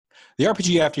The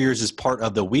RPG After Years is part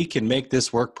of the We Can Make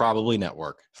This Work Probably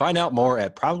Network. Find out more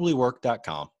at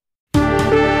probablywork.com.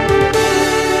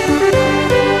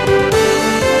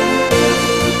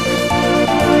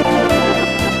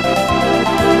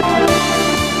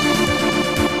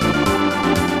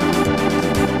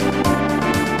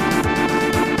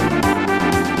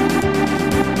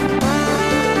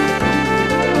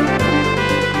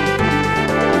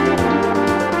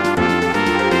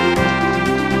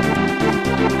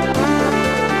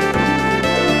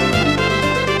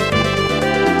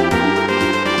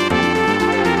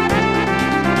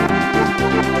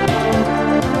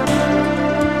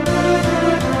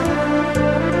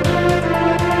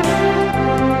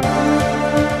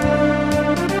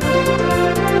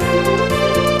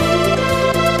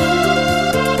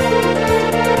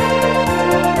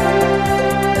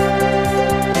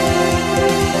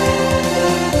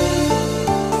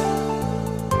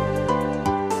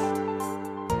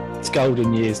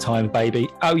 Golden years time, baby.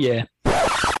 Oh yeah.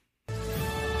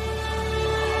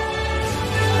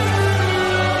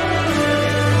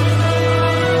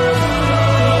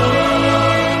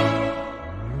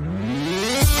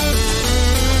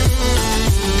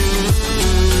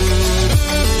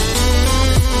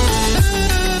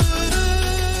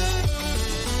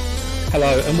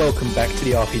 Hello and welcome back to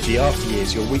the RPG After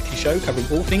Years, your weekly show covering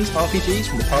all things RPGs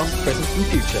from the past, present and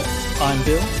future. I'm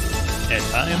Bill. And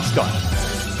I am Scott.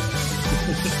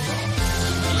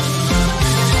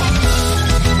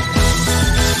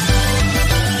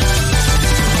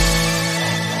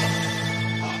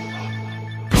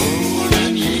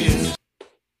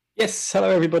 Yes, hello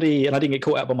everybody, and I didn't get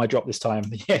caught out by my drop this time.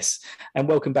 Yes, and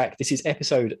welcome back. This is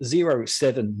episode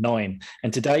 079,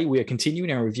 and today we are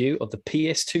continuing our review of the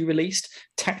PS2 released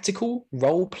tactical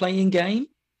role-playing game.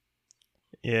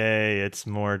 Yay, it's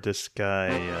more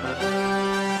Disgaea.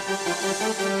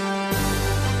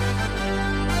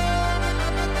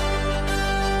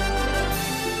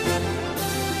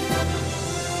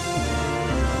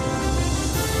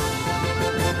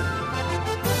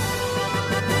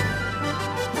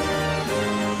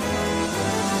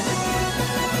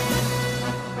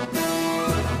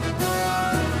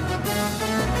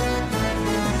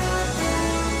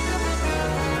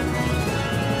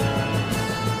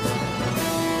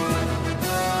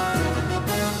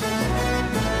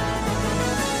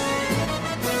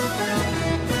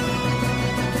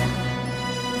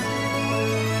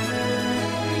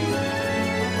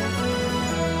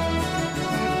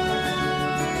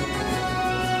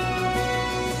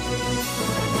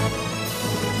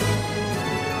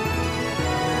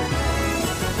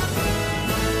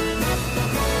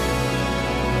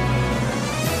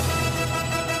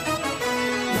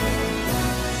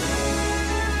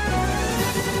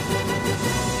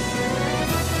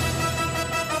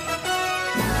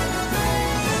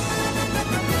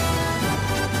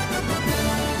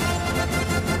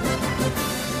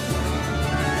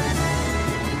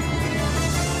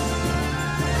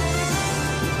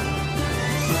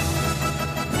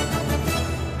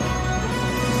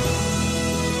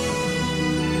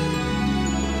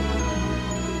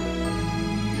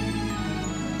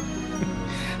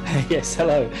 Yes,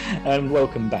 hello and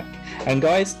welcome back. And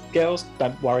guys, girls,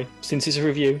 don't worry. Since it's a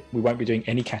review, we won't be doing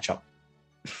any catch-up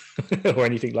or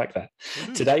anything like that.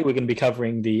 Today, we're going to be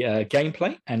covering the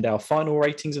gameplay and our final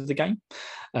ratings of the game.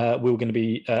 We're going to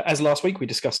be, as last week, we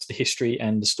discussed the history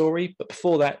and the story. But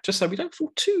before that, just so we don't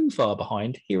fall too far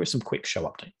behind, here are some quick show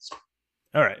updates.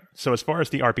 All right. So as far as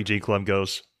the RPG Club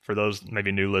goes, for those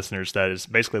maybe new listeners, that is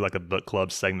basically like a book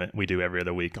club segment we do every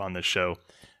other week on this show,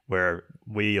 where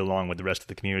we, along with the rest of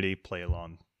the community, play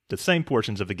along the same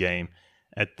portions of the game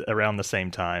at around the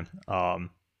same time.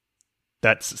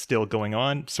 That's still going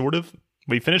on, sort of.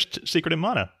 We finished Secret in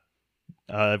Mana.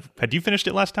 Had you finished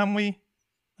it last time we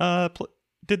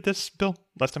did this, Bill?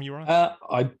 Last time you were on?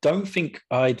 I don't think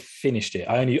I'd finished it.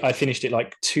 I finished it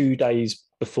like 2 days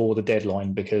before the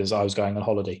deadline because I was going on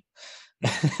holiday.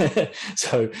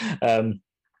 So,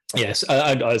 yes,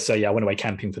 I say, I went away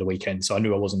camping for the weekend, so I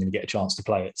knew I wasn't going to get a chance to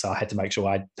play it. So I had to make sure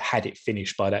I had it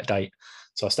finished by that date.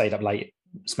 So I stayed up late,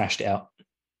 smashed it out.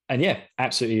 And yeah,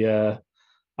 absolutely, I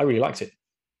really liked it.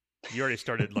 You already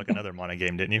started like another Mana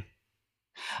game, didn't you?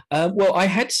 Well, I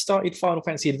had started Final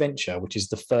Fantasy Adventure, which is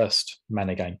the first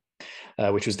Mana game,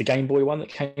 which was the Game Boy one that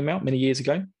came out many years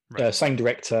ago. Right. Same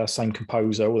director, same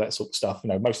composer, all that sort of stuff,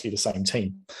 mostly the same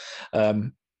team.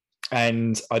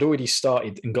 And I'd already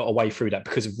started and got away through that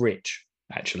because of Rich,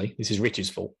 actually. This is Rich's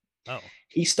fault. Oh.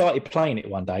 He started playing it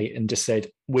one day and just said,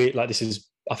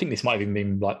 I think this might have even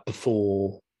been like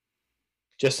before,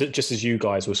 just as you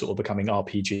guys were sort of becoming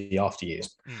RPG After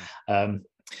Years.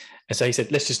 And so he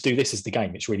said, let's just do this as the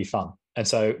game. It's really fun. And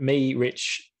so me and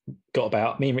Rich got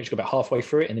about halfway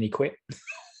through it, and then he quit.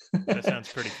 That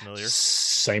sounds pretty familiar.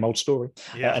 Same old story.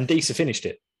 Yeah. And Disa finished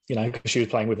it, because she was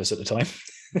playing with us at the time.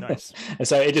 Nice. And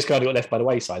so it just kind of got left by the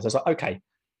wayside. So I was like, okay,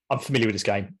 I'm familiar with this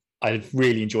game. I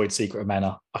really enjoyed Secret of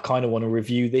Mana. I kind of want to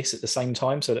review this at the same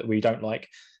time so that we don't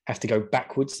have to go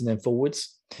backwards and then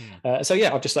forwards. So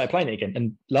yeah, I've just started playing it again.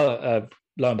 And lo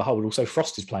and behold, also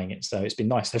Frost is playing it. So it's been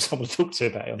nice to have someone to talk to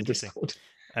about it on Discord.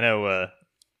 I know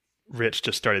Rich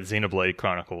just started Xenoblade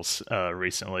Chronicles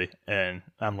recently, and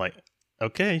I'm like,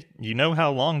 okay, you know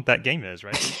how long that game is,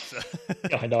 right? So,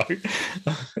 I know.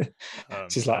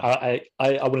 It's just like, I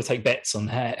want to take bets on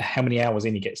how many hours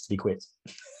in he gets till he quits.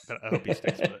 But I hope he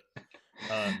sticks with it.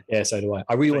 Yeah, so do I.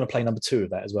 I really want to play number 2 of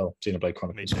that as well, Xenoblade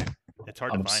Chronicles. Me too. It's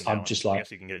hard to find. I'm just like, I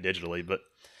guess you can get it digitally, but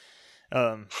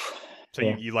so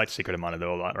yeah. you liked Secret of Mana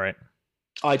though a lot, right?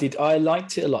 I did. I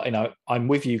liked it a lot. I'm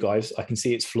with you guys. I can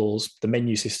see its flaws. The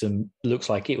menu system looks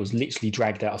like it was literally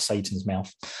dragged out of Satan's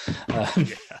mouth.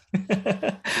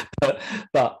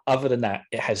 But other than that,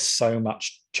 it has so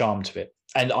much charm to it.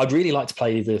 And I'd really like to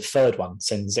play the third one,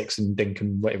 Sensex and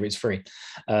Dinkum, whatever it's free,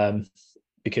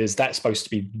 because that's supposed to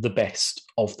be the best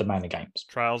of the Mana games.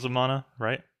 Trials of Mana,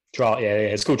 right?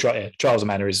 It's called Trials of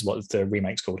Mana is what the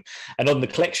remake's called. And on the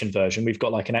collection version, we've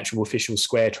got like an actual official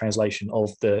Square translation of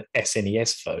the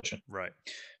SNES version. Right.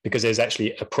 Because there's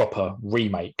actually a proper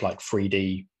remake, like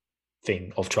 3D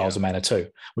thing of Trials of Mana 2,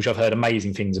 which I've heard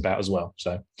amazing things about as well.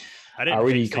 So I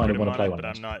really kind of want to play one.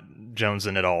 But I'm not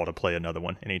jonesing at all to play another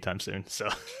one anytime soon. So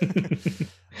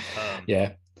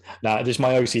yeah. No, just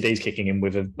my OCD's kicking in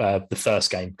with the first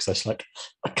game because I was like,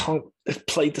 I can't have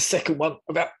played the second one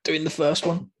without doing the first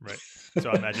one. Right. So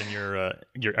I imagine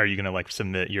are you going to like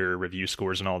submit your review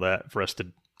scores and all that for us to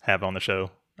have on the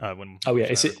show?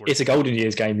 It's a Golden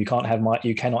Years game. You cannot have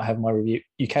my review.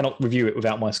 You cannot review it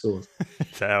without my scores.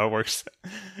 That's how it works.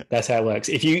 That's how it works.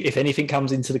 If anything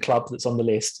comes into the club that's on the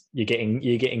list, you're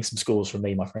getting some scores from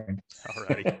me, my friend.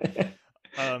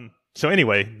 Alrighty. So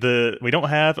anyway, we don't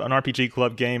have an RPG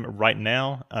Club game right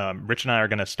now. Rich and I are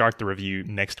going to start the review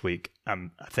next week, I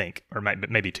think, or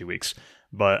maybe 2 weeks.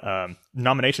 But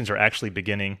nominations are actually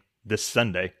beginning this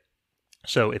Sunday.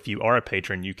 So if you are a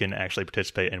patron, you can actually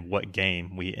participate in what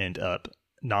game we end up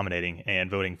nominating and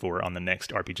voting for on the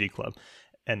next RPG Club.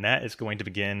 And that is going to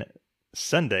begin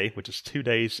Sunday, which is 2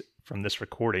 days from this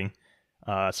recording.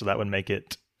 So that would make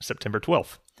it September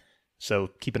 12th.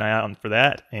 So keep an eye out for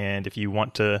that. And if you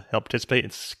want to help participate,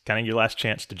 it's kind of your last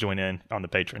chance to join in on the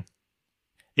Patreon.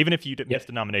 Even if you miss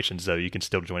the nominations, though, you can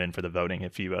still join in for the voting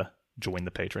if you join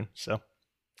the Patreon. So.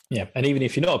 Yeah, and even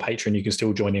if you're not a patron, you can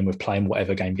still join in with playing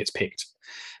whatever game gets picked.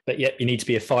 But yet you need to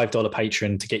be a $5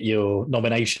 patron to get your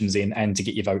nominations in and to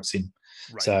get your votes in.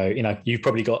 Right. So, you've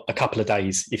probably got a couple of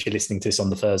days if you're listening to this on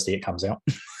the Thursday it comes out.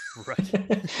 Right.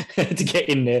 to get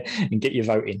in there and get your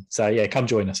vote in. So yeah, come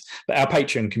join us. But our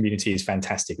Patreon community is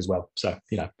fantastic as well. So,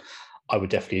 I'd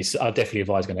definitely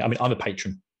advise going. I mean, I'm a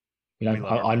patron.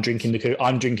 I'm drinking the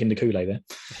Kool-Aid there.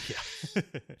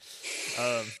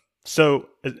 Yeah. So,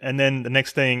 and then the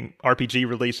next thing, RPG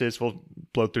releases, we'll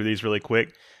blow through these really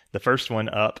quick. The first one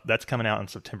up, that's coming out on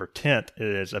September 10th,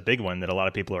 is a big one that a lot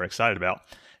of people are excited about.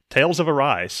 Tales of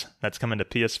Arise. That's coming to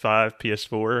PS5,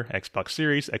 PS4, Xbox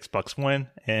Series, Xbox One,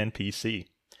 and PC.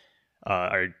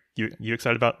 Are you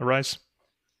excited about Arise?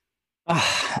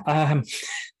 I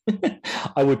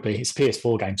would be. It's a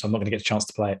PS4 game, so I'm not going to get a chance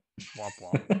to play it. Womp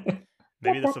womp.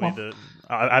 Maybe this will be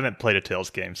I haven't played a Tales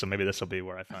game, so maybe this will be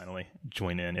where I finally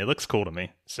join in. It looks cool to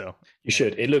me, so you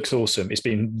should. It looks awesome. It's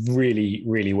been really,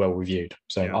 really well reviewed.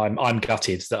 So yeah. I'm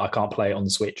gutted that I can't play it on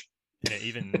the Switch. And it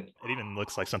even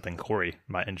looks like something Corey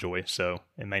might enjoy, so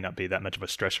it may not be that much of a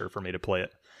stressor for me to play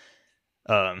it.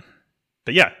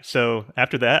 But yeah, so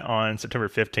after that, on September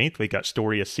 15th, we got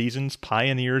Story of Seasons,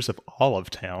 Pioneers of Olive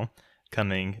Town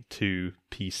coming to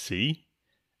PC.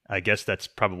 I guess that's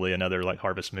probably another like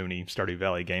Harvest Moon-y Stardew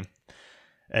Valley game.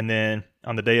 And then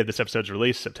on the day of this episode's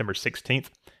release, September 16th,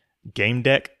 Game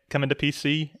Deck coming to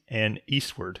PC and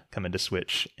Eastward coming to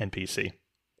Switch and PC.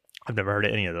 I've never heard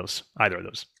of either of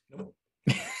those. Nope.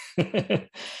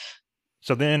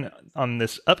 So then on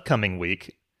this upcoming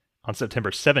week, on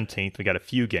September 17th, we got a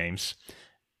few games.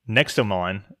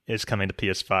 Nexomon is coming to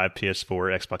PS5,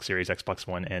 PS4, Xbox Series, Xbox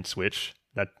One, and Switch.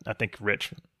 That I think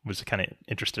Rich was kind of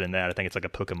interested in that. I think it's like a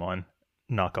Pokemon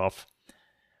knockoff.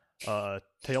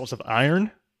 Tales of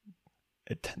Iron.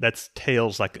 That's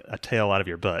Tales like a tail out of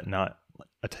your butt, not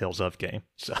a Tales of game.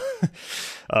 So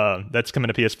that's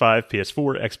coming to PS5,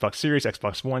 PS4, Xbox Series,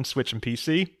 Xbox One, Switch, and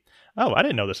PC. Oh, I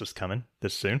didn't know this was coming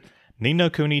this soon. Ni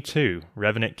no Kuni 2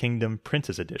 Revenant Kingdom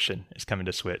Princess Edition is coming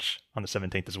to Switch on the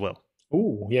 17th as well.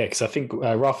 Oh yeah, because I think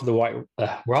Wrath of the White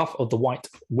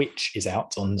Witch is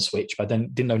out on the Switch, but I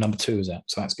didn't know number 2 was out,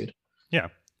 so that's good. Yeah,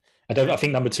 I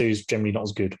think number 2 is generally not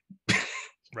as good,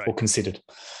 right. Or considered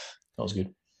not as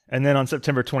good. And then on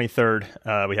September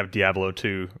 23rd, we have Diablo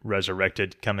 2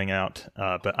 Resurrected coming out,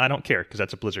 but I don't care because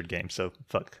that's a Blizzard game, so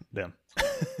fuck them.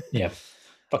 Yeah,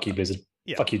 fuck you, Blizzard.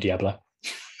 Yeah. Fuck you, Diablo.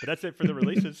 But that's it for the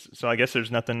releases. So I guess there's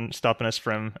nothing stopping us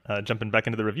from jumping back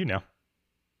into the review now.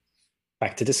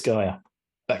 Back to Disgaea.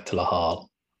 Back to Lahal.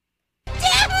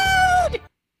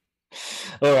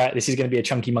 All right, this is going to be a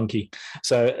chunky monkey.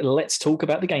 So let's talk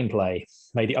about the gameplay.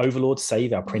 May the Overlord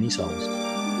save our prinny souls.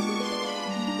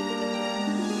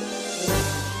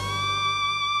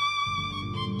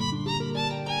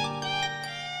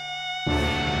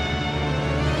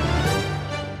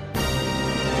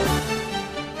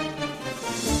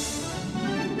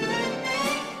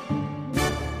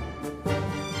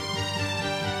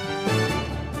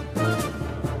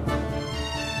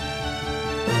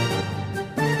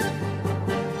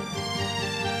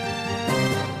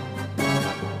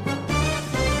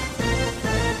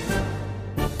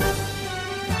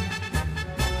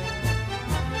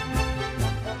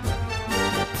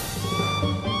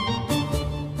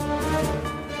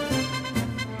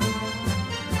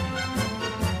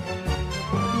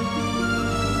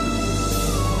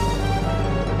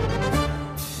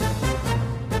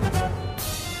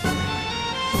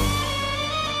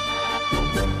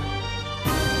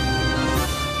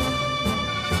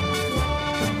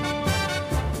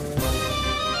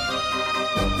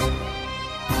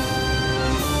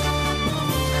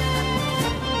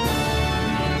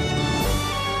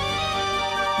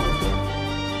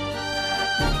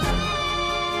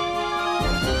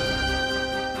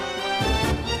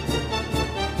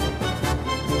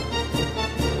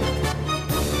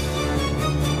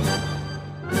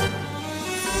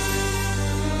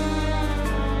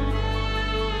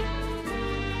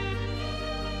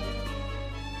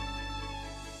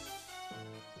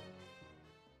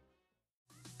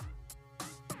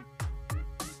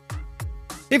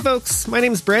 Hey folks, my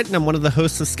name's Brett and I'm one of the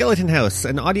hosts of Skeleton House,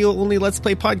 an audio-only Let's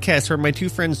Play podcast where my two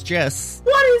friends Jess...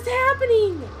 What is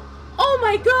happening? Oh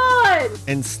my god!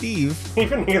 ...and Steve...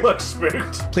 Even he looks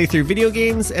spooked. ...play through video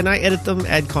games and I edit them,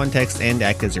 add context, and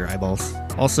act as your eyeballs.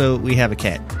 Also, we have a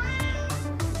cat.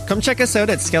 Come check us out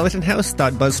at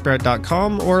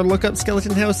skeletonhouse.buzzsprout.com or look up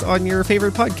Skeleton House on your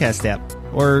favorite podcast app.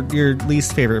 Or your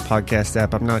least favorite podcast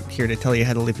app. I'm not here to tell you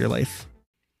how to live your life.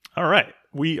 All right,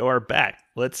 we are back.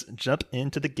 Let's jump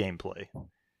into the gameplay.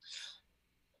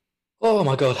 Oh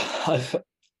my god,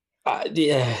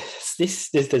 there's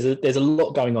a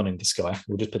lot going on in Disgaea.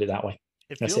 We'll just put it that way.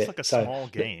 It feels like a small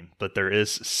game, but there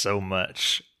is so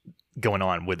much going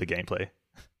on with the gameplay.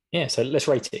 Yeah, so let's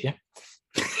rate it. Yeah,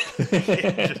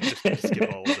 just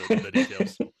skip all the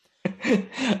details.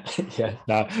 Yeah,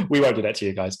 no, we won't do that to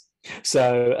you guys.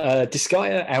 So,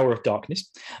 Disgaea Hour of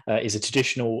Darkness is a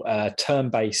traditional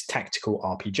turn-based tactical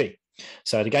RPG.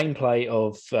 So the gameplay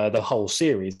of the whole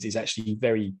series is actually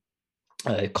very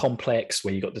complex,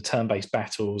 where you've got the turn-based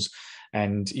battles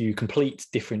and you complete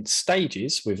different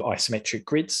stages with isometric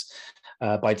grids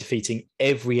by defeating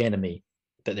every enemy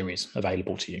that there is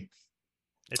available to you.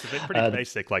 It's a pretty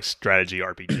basic like strategy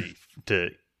RPG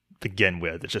to begin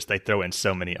with. It's just they throw in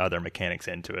so many other mechanics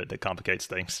into it that complicates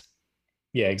things.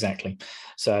 Yeah, exactly.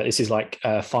 So this is like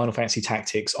Final Fantasy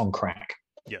Tactics on crack.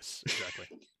 Yes, exactly.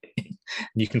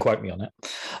 You can quote me on that.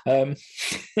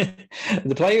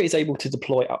 The player is able to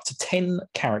deploy up to 10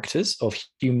 characters of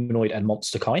humanoid and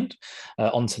monster kind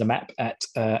onto the map at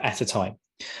a time,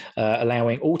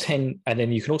 allowing all 10, and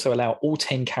then you can also allow all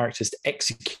 10 characters to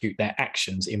execute their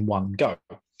actions in one go.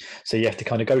 So you have to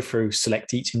kind of go through,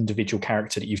 select each individual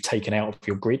character that you've taken out of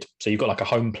your grid. So you've got like a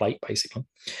home plate, basically.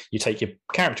 You take your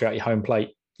character out of your home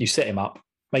plate, you set him up,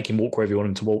 make him walk wherever you want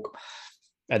him to walk,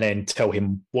 and then tell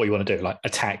him what you want to do, like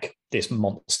attack this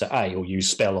monster A or use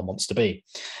spell on monster B.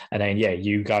 And then, yeah,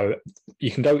 you can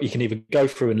either go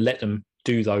through and let them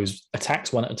do those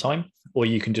attacks one at a time, or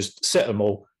you can just set them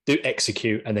all, do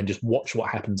execute, and then just watch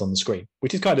what happens on the screen,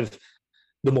 which is kind of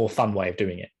the more fun way of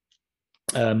doing it.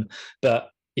 But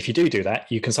if you do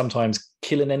that, you can sometimes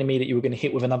kill an enemy that you were going to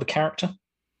hit with another character.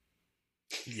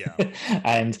 Yeah.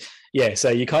 And yeah, so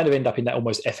you kind of end up in that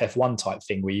almost FF1 type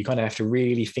thing where you kind of have to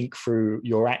really think through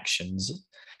your actions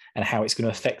and how it's going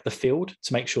to affect the field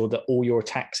to make sure that all your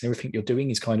attacks and everything you're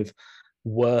doing is kind of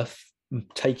worth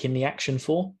taking the action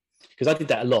for. Because I did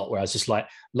that a lot where I was just like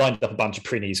lined up a bunch of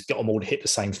prinnies, got them all to hit the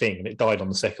same thing, and it died on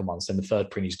the second one. So then the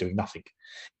third prinny's doing nothing.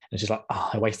 And it's just like,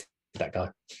 I wasted that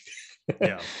guy.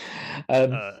 Yeah.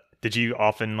 Did you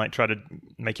often like try to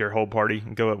make your whole party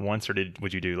go at once, or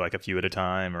would you do like a few at a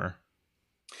time, or?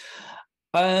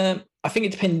 I think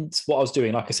it depends what I was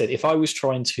doing. Like I said, if I was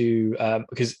trying to,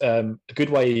 because a good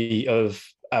way of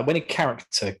when a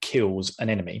character kills an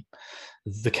enemy,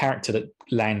 the character that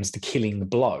lands the killing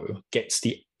blow gets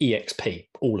the EXP,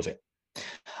 all of it,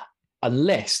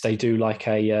 unless they do like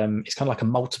it's kind of like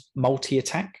a multi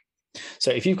attack.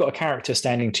 So if you've got a character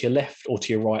standing to your left or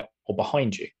to your right or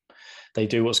behind you, they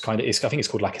do what's I think it's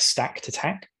called like a stacked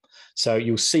attack. So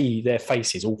you'll see their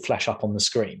faces all flash up on the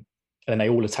screen, and then they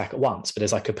all attack at once. But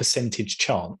there's like a percentage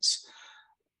chance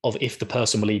of if the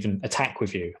person will even attack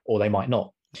with you, or they might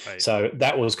not. Right. So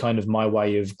that was kind of my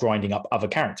way of grinding up other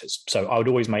characters. So I would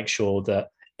always make sure that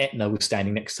Etna was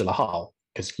standing next to Lahal,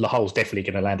 because Lahal's definitely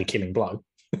going to land a killing blow,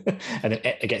 and then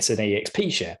Etna gets an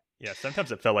EXP share. Yeah,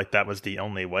 sometimes it felt like that was the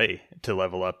only way to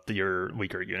level up your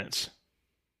weaker units.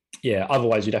 Yeah,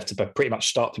 otherwise you'd have to pretty much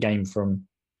start the game from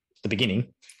the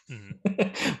beginning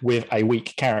with a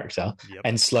weak character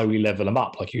and slowly level them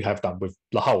up, like you have done with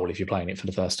Lahal if you're playing it for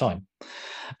the first time.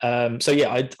 So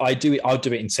yeah, I'd do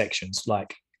it in sections.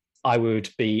 Like I would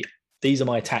be, these are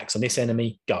my attacks on this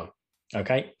enemy, go.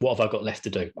 Okay, what have I got left to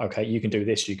do? Okay, you can do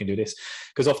this, you can do this.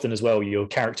 Because often as well, your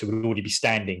character would already be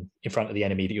standing in front of the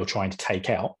enemy that you're trying to take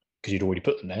out, because you'd already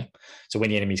put them there. So when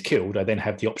the enemy's killed, I then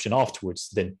have the option afterwards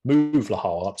to then move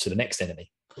Lahal up to the next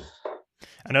enemy.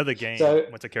 I know the game,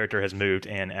 once a character has moved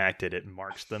and acted, it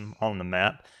marks them on the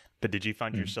map. But did you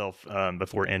find yourself,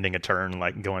 before ending a turn,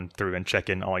 like going through and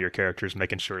checking all your characters,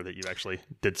 making sure that you actually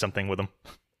did something with them?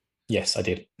 Yes, I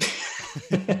did.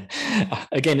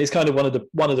 Again, it's kind of one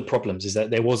of the problems is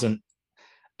that there wasn't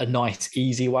a nice,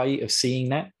 easy way of seeing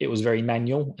that. It was very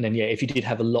manual. And then, yeah, if you did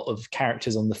have a lot of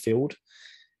characters on the field,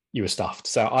 you were stuffed.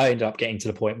 So I ended up getting to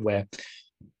the point where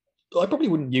I probably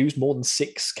wouldn't use more than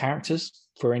 6 characters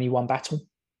for any one battle.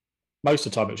 Most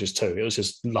of the time it was just 2. It was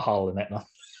just Lahal and Etna.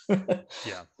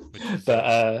 Yeah.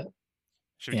 But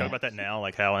should we talk about that now,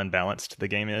 like how unbalanced the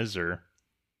game is, or?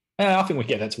 I think we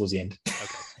get that towards the end.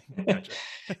 Okay, gotcha.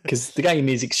 Because the game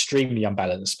is extremely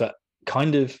unbalanced, but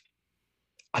kind of,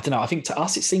 I don't know, I think to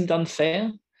us it seemed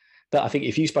unfair. But I think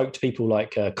if you spoke to people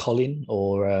like Colin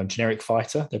or Generic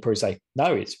Fighter, they'd probably say,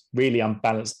 no, it's really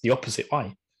unbalanced the opposite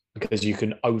way, because you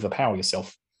can overpower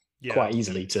yourself quite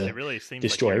easily to it really seems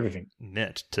destroy like everything.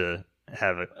 Meant to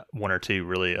have 1 or 2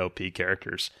 really OP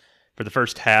characters. For the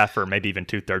first half or maybe even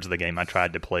 2/3 of the game, I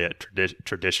tried to play it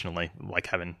traditionally, like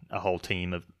having a whole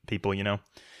team of people, you know.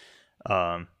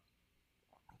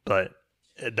 But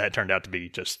that turned out to be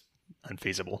just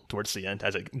unfeasible towards the end,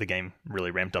 as the game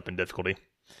really ramped up in difficulty.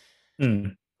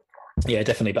 Yeah,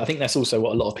 definitely. But I think that's also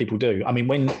what a lot of people do. I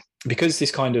mean, because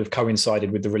this kind of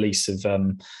coincided with the release of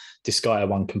Disgaea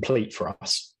 1 Complete for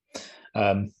us,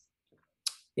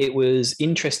 it was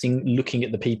interesting looking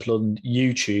at the people on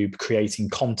YouTube creating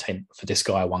content for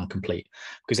Disgaea 1 Complete,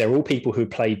 because they're all people who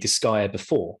played Disgaea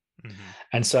before.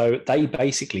 And so they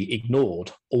basically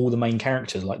ignored all the main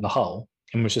characters like the Hull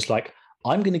and was just like,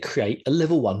 I'm going to create a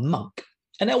level 1 monk.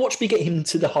 And now watch me get him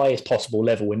to the highest possible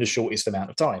level in the shortest amount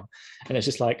of time. And it's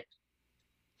just like,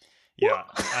 yeah,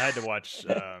 I had to watch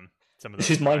some of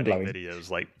those mind-blowing videos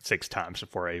like 6 times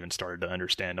before I even started to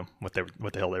understand them, what the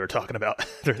hell they were talking about.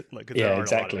 Like, yeah, there aren't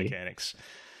exactly. a lot of mechanics.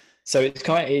 So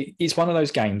it's one of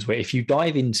those games where if you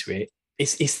dive into it,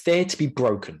 it's there to be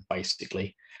broken,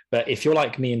 basically. But if you're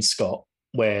like me and Scott,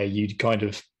 where you kind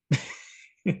of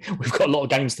we've got a lot of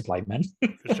games to play, man.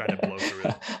 Just trying to blow through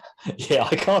it. Yeah,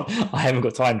 I haven't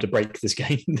got time to break this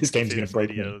game. This game's going to break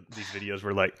me. These videos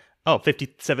were like,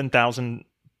 57,000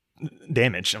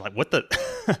 damage. I'm like, what the?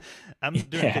 I'm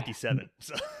doing 57.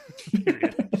 So,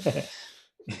 period.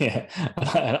 Yeah,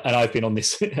 and I've been on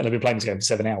this, and I've been playing this game for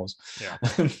 7 hours. Yeah,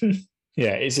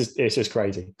 yeah, it's just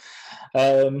crazy.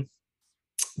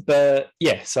 But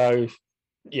yeah, so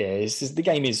yeah, the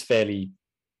game is fairly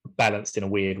balanced in a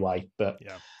weird way, but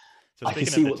yeah. So I can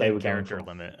see what they were going for.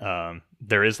 Limit,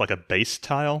 there is like a base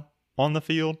tile on the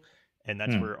field, and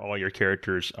that's where all your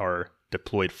characters are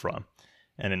deployed from.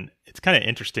 And it's kind of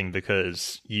interesting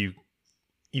because you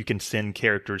can send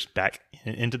characters back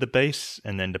into the base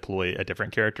and then deploy a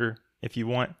different character if you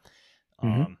want.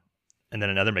 And then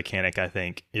another mechanic, I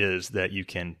think, is that you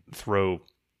can throw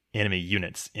enemy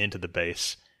units into the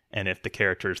base, and if the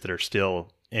characters that are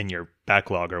still in your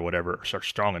backlog or whatever are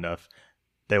strong enough,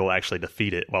 they will actually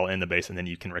defeat it while in the base, and then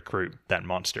you can recruit that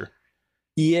monster.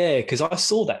 Yeah, because I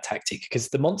saw that tactic, because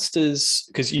the monsters,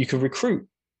 because you can recruit,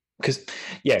 because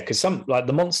some, like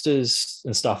the monsters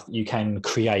and stuff that you can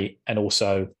create and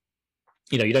also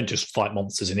you don't just fight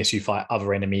monsters in this, you fight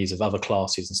other enemies of other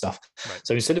classes and stuff. Right.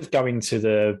 So instead of going to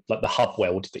the hub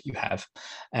world that you have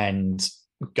and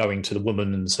going to the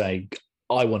woman and saying,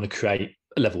 I want to create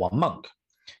a level 1 monk,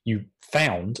 you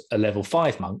found a level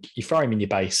 5 monk, you throw him in your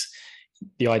base.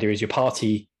 The idea is your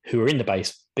party who are in the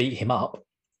base beat him up,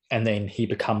 and then he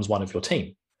becomes one of your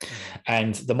team.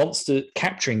 And the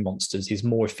capturing monsters is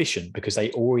more efficient because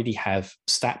they already have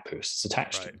stat boosts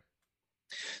attached to them.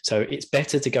 So it's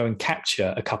better to go and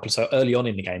capture a couple. So early on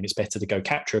in the game, it's better to go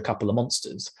capture a couple of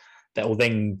monsters that will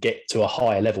then get to a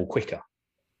higher level quicker.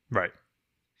 Right.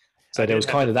 So there was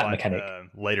kind of that mechanic.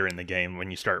 Later in the game,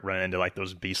 when you start running into like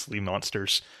those beastly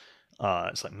monsters,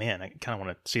 it's like, man, I kind of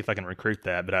want to see if I can recruit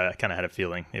that, but I kind of had a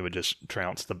feeling it would just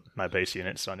trounce my base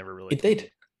unit, so I never really. It did.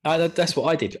 That's what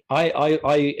I did.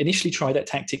 I initially tried that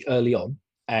tactic early on,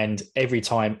 and every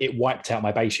time it wiped out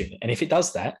my base unit. And if it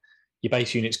does that, your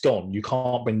base unit's gone. You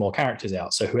can't bring more characters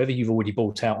out. So whoever you've already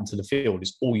brought out onto the field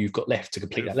is all you've got left to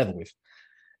complete that level with.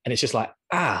 And it's just like,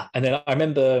 And then I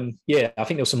remember, I think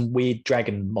there was some weird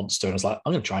dragon monster, and I was like,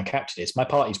 I'm going to try and capture this. My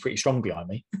party's pretty strong behind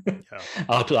me.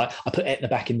 I put Etna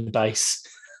back in the base,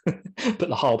 put the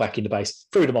Lahal back in the base,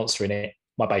 threw the monster in it.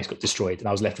 My base got destroyed, and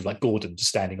I was left with like Gordon just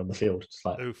standing on the field, just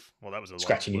like, oof. Well, that was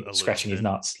scratching his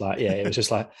nuts. Like, it was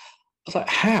just like, I was like,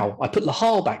 how? I put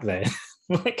Lahal back there.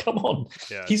 Like, come on.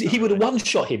 Yeah, he would have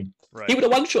one-shot him. Right. He would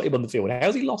have one-shot him on the field.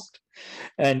 How's he lost?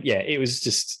 And it was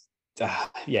just,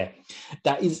 that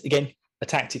is, again, a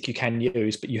tactic you can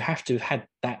use, but you have to have had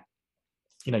that,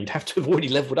 you'd have to have already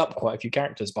leveled up quite a few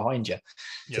characters behind you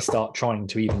to start trying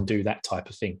to even do that type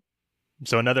of thing.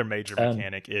 So another major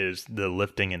mechanic is the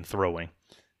lifting and throwing.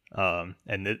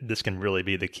 And this can really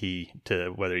be the key to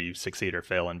whether you succeed or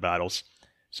fail in battles.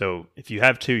 So if you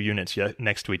have 2 units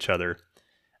next to each other,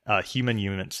 human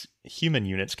units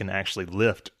can actually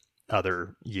lift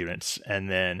other units and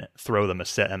then throw them a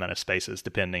set amount of spaces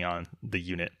depending on the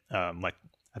unit. Like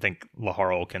I think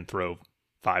Laharl can throw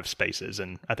 5 spaces,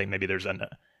 and I think maybe there's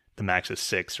the max is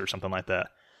 6 or something like that.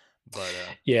 But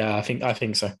I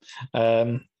think so.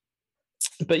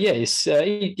 But it's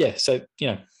so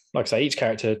like I say, each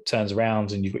character turns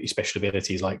around and you've got your special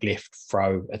abilities like lift,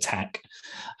 throw, attack.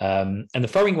 And the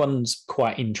throwing one's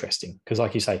quite interesting because,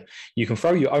 like you say, you can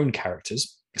throw your own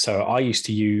characters. So I used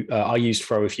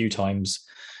throw a few times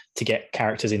to get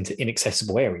characters into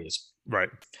inaccessible areas. Right.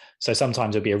 So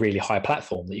sometimes it'll be a really high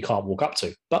platform that you can't walk up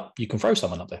to, but you can throw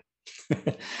someone up there.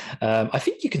 I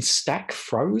think you can stack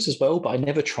throws as well, but I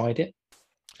never tried it.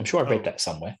 I'm sure I read that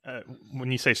somewhere. When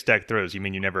you say stack throws, you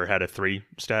mean you never had a 3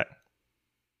 stack?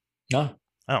 No.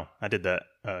 Oh, I did that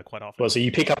quite often. Well, so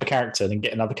you pick up a character, then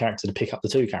get another character to pick up the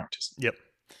 2 characters. Yep.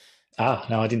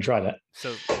 No, I didn't try that.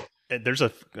 So there's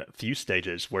a few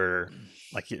stages where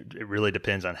like it really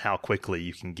depends on how quickly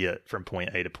you can get from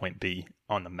point A to point B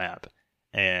on the map.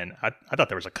 And I thought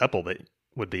there was a couple that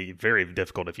would be very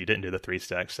difficult if you didn't do the 3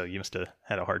 stacks. So you must have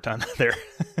had a hard time there.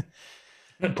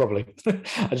 Probably.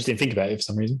 I just didn't think about it for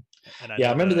some reason. I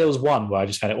remember there was one where I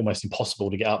just found it almost impossible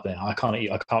to get up there. I can't.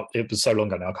 It was so long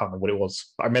ago now. I can't remember what it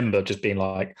was. I remember just being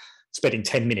like spending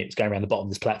 10 minutes going around the bottom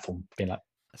of this platform, being like,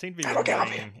 I seem to be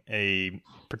remembering a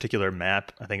particular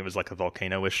map. I think it was like a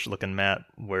volcano-ish looking map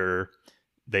where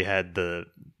they had the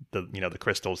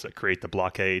crystals that create the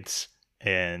blockades,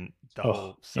 and the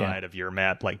whole side of your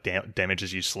map like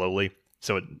damages you slowly.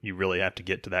 So you really have to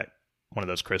get to that one of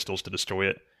those crystals to destroy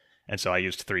it. And so I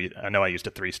used 3. I know I used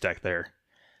a 3 stack there.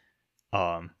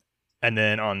 And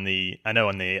then in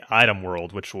the item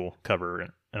world, which we'll cover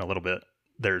in a little bit,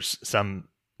 there's some,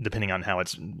 depending on how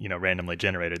it's randomly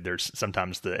generated, there's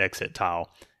sometimes the exit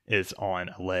tile is on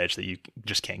a ledge that you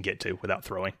just can't get to without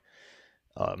throwing.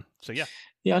 Yeah,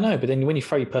 I know. But then when you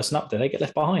throw your person up there, they get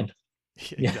left behind.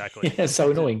 Exactly. Yeah, it's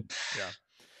so annoying.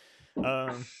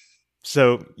 Yeah.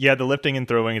 So the lifting and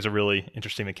throwing is a really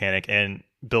interesting mechanic, and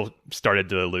Bill started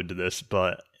to allude to this,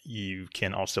 but you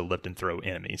can also lift and throw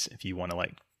enemies if you want to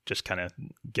like just kind of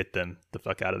get them the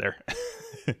fuck out of there.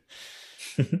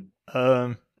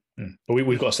 But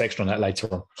we've got a section on that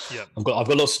later on. Yeah, I've got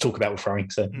lots to talk about with throwing,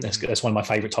 so that's one of my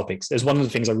favorite topics. There's one of the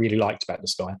things I really liked about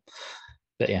Disgaea.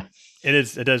 But yeah,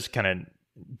 it does kind of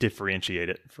differentiate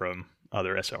it from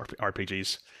other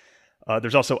RPGs.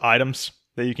 There's also items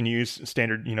that you can use,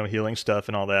 standard healing stuff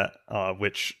and all that,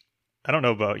 which I don't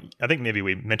know about. I think maybe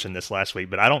we mentioned this last week,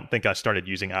 but I don't think I started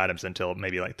using items until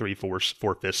maybe like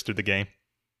 4/5 through the game.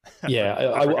 Yeah,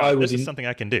 I was in something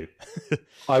I can do.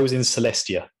 I was in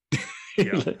Celestia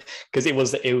because it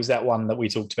was that one that we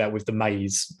talked about with the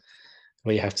maze,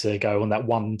 where you have to go on that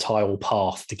one tile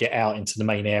path to get out into the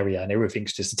main area, and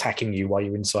everything's just attacking you while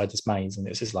you're inside this maze. And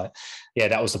it's just like,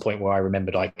 that was the point where I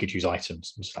remembered I could use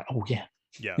items. I was like, oh yeah,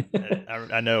 Yeah,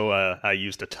 I know. I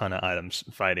used a ton of items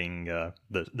fighting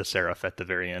the Seraph at the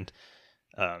very end.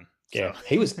 Yeah,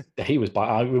 he was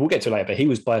by. We will get to it later, but he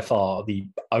was by far the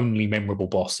only memorable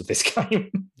boss of this game.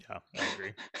 Yeah, I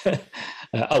agree.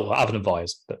 Other than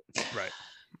Vyers, but right.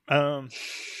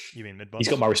 You mean mid boss? He's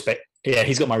got my respect. Yeah,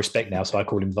 he's got my respect now, so I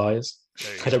call him Vyers.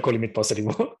 I don't call him mid boss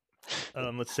anymore.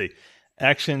 Let's see.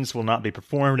 Actions will not be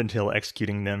performed until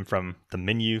executing them from the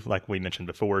menu, like we mentioned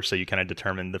before. So you kind of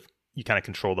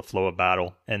control the flow of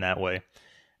battle in that way,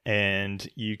 and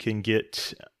you can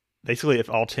get. Basically, if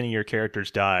all 10 of your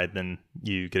characters die, then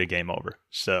you get a game over.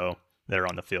 So they're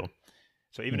on the field.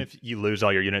 So even if you lose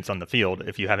all your units on the field,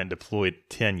 if you haven't deployed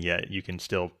 10 yet, you can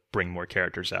still bring more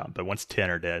characters out. But once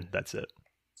 10 are dead, that's it.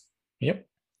 Yep.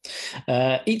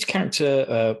 Each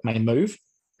character may move,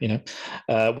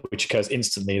 which occurs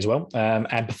instantly as well,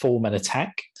 and perform an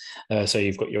attack. So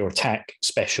you've got your attack,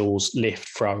 specials, lift,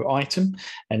 throw, item,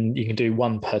 and you can do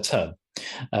one per turn.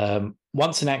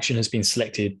 Once an action has been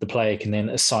selected, the player can then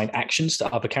assign actions to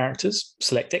other characters,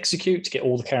 select execute to get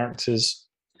all the characters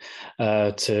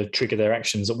to trigger their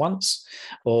actions at once,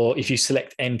 or if you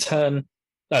select end turn,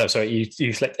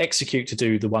 you select execute to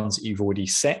do the ones that you've already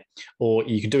set, or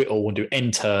you can do it all and do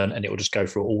end turn and it will just go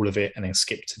through all of it and then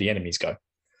skip to the enemy's go.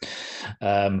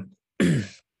 Yeah.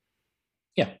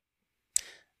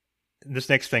 This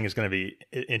next thing is going to be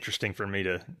interesting for me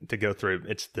to go through.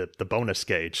 It's the bonus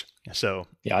gauge. So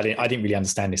yeah, I didn't really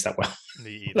understand this that well.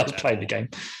 I was playing the game.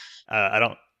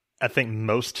 I think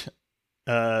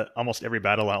almost every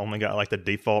battle I only got like the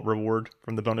default reward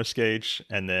from the bonus gauge,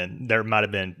 and then there might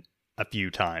have been a few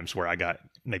times where I got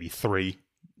maybe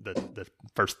the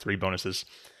first 3 bonuses,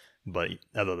 but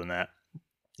other than that,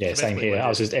 yeah, so same here. I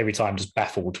was just every time just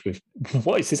baffled with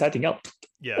what is this adding up?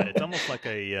 Yeah, it's almost like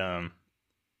a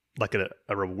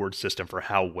reward system for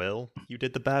how well you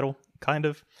did the battle, kind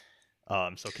of.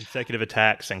 So consecutive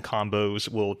attacks and combos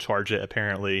will charge it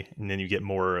apparently, and then you get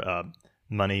more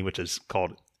money, which is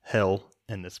called hell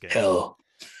in this game. Hell.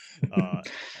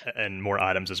 And more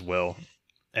items as well.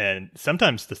 And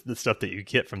sometimes the stuff that you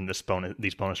get from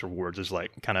these bonus rewards is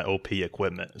like kind of OP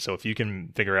equipment. So if you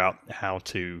can figure out how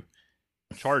to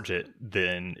charge it,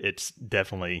 then it's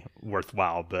definitely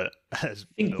worthwhile. But I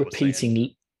think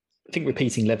repeating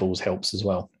levels helps as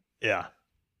well. Yeah,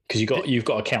 because you've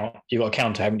got a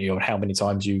counter, haven't you, on how many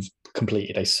times you've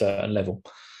completed a certain level.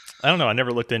 I don't know. I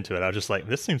never looked into it. I was just like,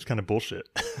 this seems kind of bullshit.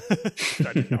 I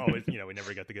didn't always, we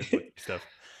never got the good stuff.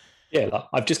 Yeah, like,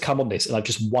 I've just come on this and I've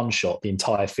just one-shot the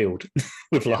entire field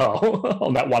with Lahal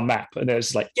on that one map. And it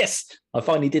was like, yes, I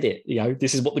finally did it.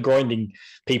 This is what the grinding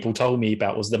people told me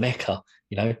about was the Mecca.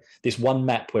 This one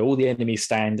map where all the enemies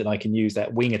stand and I can use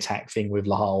that wing attack thing with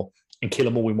Lahal and kill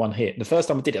them all in one hit. And the first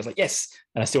time I did it, I was like, yes.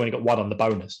 And I still only got 1 on the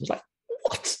bonus. I was like,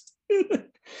 what?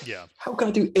 Yeah. How can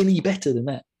I do any better than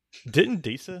that? Didn't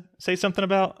Disa say something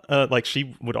about like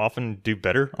she would often do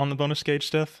better on the bonus gauge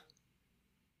stuff?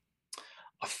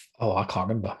 I can't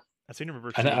remember. I seem to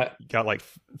remember she got like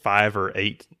 5 or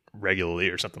 8 regularly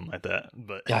or something like that.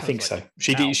 But yeah, I think so.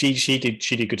 She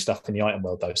did good stuff in the item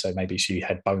world though, so maybe she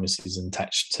had bonuses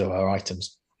attached to her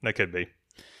items. That could be.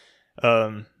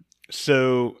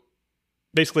 So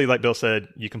basically, like Bill said,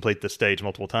 you complete the stage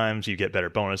multiple times, you get better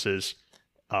bonuses.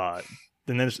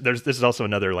 Then this is also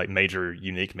another like major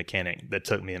unique mechanic that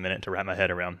took me a minute to wrap my head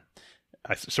around.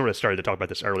 I sort of started to talk about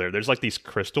this earlier. There's like these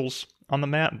crystals on the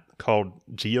map called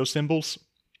geosymbols,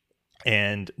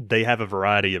 and they have a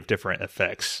variety of different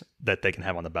effects that they can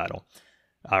have on the battle.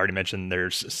 I already mentioned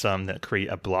there's some that create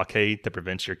a blockade that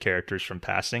prevents your characters from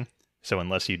passing. So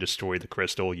unless you destroy the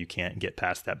crystal, you can't get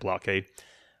past that blockade.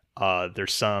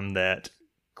 There's some that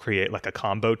create like a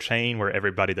combo chain where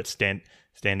everybody that's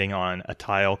standing on a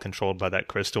tile controlled by that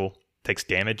crystal takes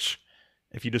damage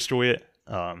if you destroy it.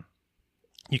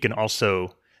 You can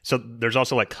also, so there's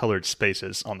also like colored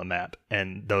spaces on the map,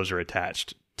 and those are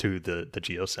attached to the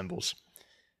geosymbols.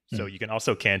 So you can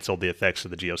also cancel the effects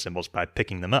of the geosymbols by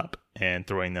picking them up and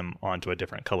throwing them onto a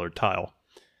different colored tile.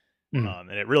 And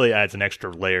it really adds an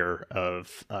extra layer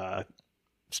of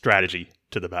strategy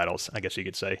to the battles, I guess you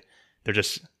could say.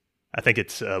 I think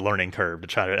it's a learning curve to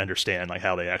try to understand like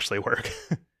how they actually work.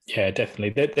 Yeah,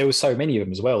 definitely. There were so many of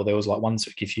them as well. There was like ones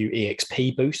that give you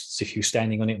EXP boosts if you're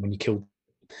standing on it when you kill.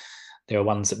 There were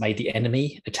ones that made the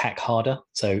enemy attack harder.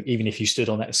 So even if you stood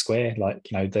on that square, like,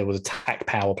 there was attack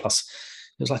power plus,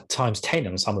 it was like times 10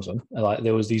 on some of them. Like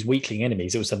there was these weakling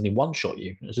enemies that would suddenly one-shot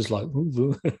you. It was just like,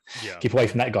 ooh, yeah. Keep away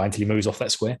from that guy until he moves off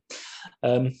that square.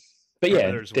 But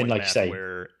yeah, then like you say,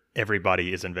 where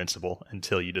everybody is invincible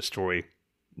until you destroy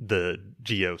the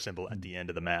geo symbol at the end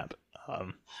of the map,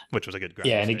 which was a good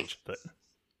graphic stage.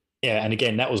 Yeah, and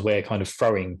again, that was where kind of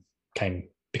throwing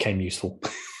became useful.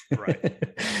 Right.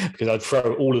 Because I'd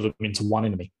throw all of them into one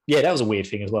enemy. Yeah, that was a weird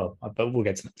thing as well, but we'll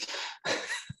get to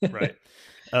that. Right.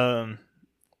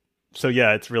 So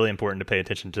yeah, it's really important to pay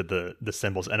attention to the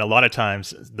symbols, and a lot of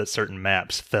times that certain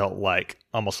maps felt like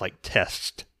almost like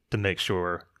tests to make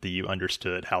sure that you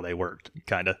understood how they worked,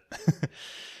 kind of.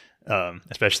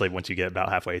 Especially once you get about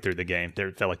halfway through the game,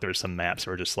 there felt like there were some maps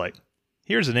where just like,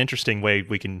 here's an interesting way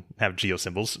we can have geo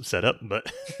symbols set up,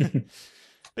 but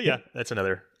but yeah, that's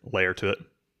another layer to it.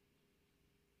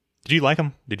 Did you like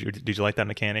them? Did you like that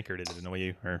mechanic, or did it annoy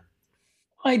you? Or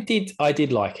I did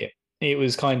like it. It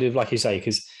was kind of like you say,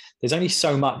 because there's only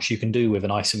so much you can do with an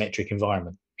isometric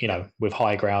environment, with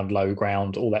high ground, low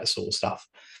ground, all that sort of stuff.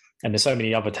 And there's so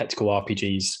many other tactical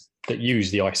RPGs that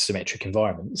use the isometric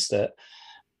environments that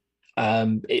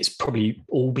it's probably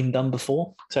all been done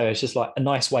before. So it's just like a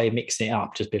nice way of mixing it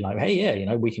up, just being like, hey,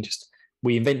 yeah,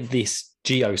 we invent this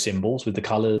geo symbols with the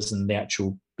colors and the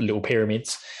actual little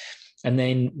pyramids. And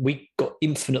then we got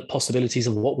infinite possibilities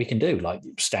of what we can do. Like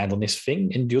stand on this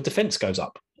thing and your defense goes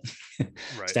up.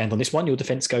 Right. Stand on this one, your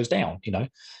defense goes down.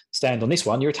 Stand on this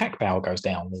one, your attack power goes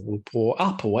down or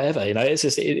up or whatever. It's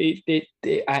just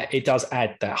it does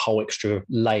add that whole extra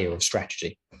layer of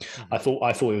strategy. Mm-hmm.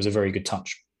 I thought it was a very good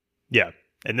touch. Yeah,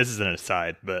 and this is an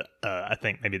aside, but I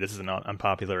think maybe this is an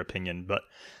unpopular opinion, but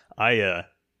I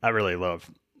really love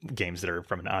games that are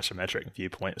from an isometric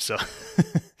viewpoint. So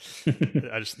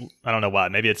I don't know why.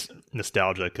 Maybe it's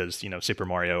nostalgia because Super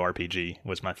Mario RPG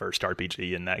was my first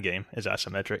RPG, and that game is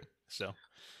isometric. So,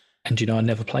 and I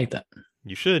never played that.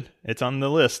 You should. It's on the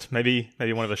list. Maybe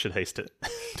one of us should haste it.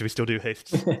 Do we still do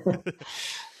hastes?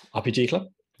 RPG Club.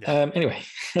 Yeah. Anyway,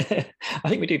 I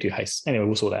think we do haste. Anyway,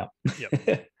 we'll sort it out.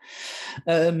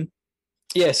 Yep.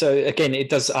 Yeah. So again, it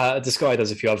does. Disgaea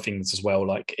does a few other things as well.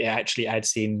 Like it actually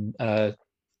adds in.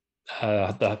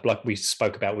 Like we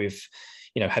spoke about with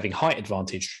having height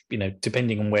advantage,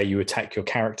 depending on where you attack your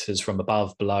characters from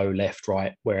above, below, left,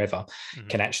 right, wherever,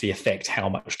 can actually affect how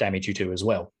much damage you do as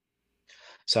well.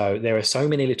 So there are so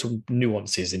many little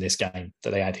nuances in this game that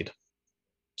they added.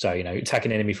 So attack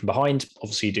an enemy from behind,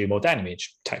 obviously you do more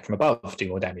damage. Attack from above, do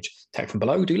more damage. Attack from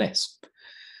below, do less.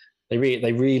 They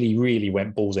really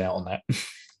went balls out on that.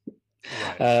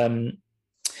 Right.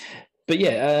 But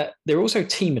yeah, there are also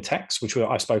team attacks, which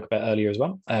I spoke about earlier as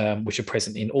well, which are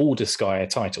present in all Disgaea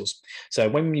titles. So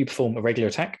when you perform a regular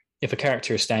attack, if a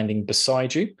character is standing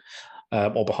beside you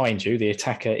or behind you, the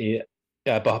attacker is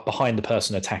behind the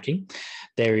person attacking,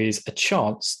 there is a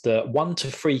chance that 1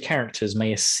 to 3 characters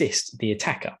may assist the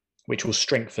attacker, which will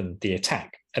strengthen the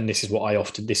attack. And this is what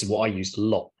I used a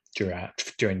lot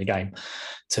during the game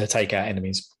to take out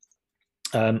enemies.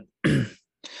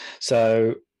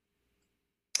 So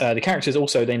the characters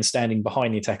also then standing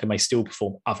behind the attacker may still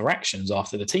perform other actions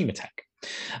after the team attack.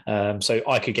 So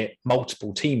I could get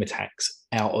multiple team attacks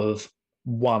out of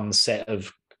one set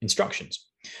of instructions.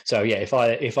 So yeah,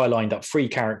 if I lined up 3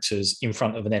 characters in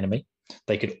front of an enemy,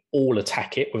 they could all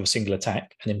attack it with a single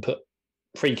attack and then put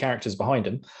 3 characters behind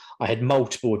them. I had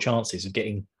multiple chances of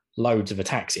getting loads of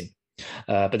attacks in.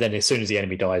 But then as soon as the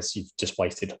enemy dies, you've just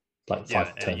wasted like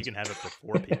 5 turns. You can have up to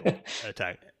 4 people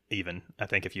attack even. I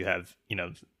think if you have,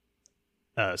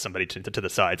 somebody to the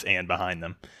sides and behind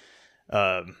them.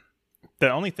 The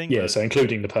only thing... Yeah, so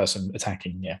including the person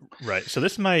attacking, yeah. Right. So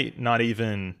this might not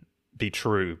even be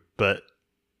true, but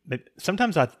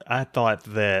sometimes I thought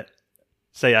that,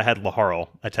 say I had Laharl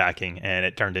attacking and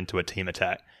it turned into a team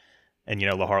attack, and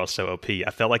Laharl's so OP, I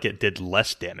felt like it did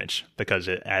less damage because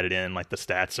it added in like the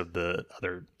stats of the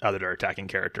other attacking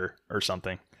character or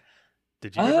something.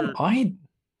 Did you ever... I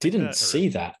didn't see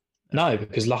that. No,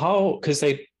 because Laharl, because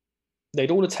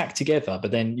they'd all attack together,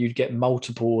 but then you'd get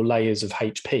multiple layers of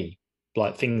HP,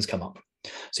 like things come up.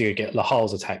 So you'd get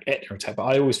Laharl's attack, Etna attack, but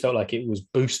I always felt like it was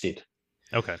boosted.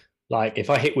 Okay. Like if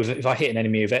I hit an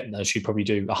enemy with Etna, she'd probably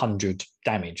do 100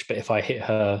 damage, but if I hit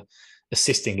her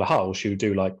assisting Laharl, she would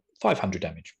do like 500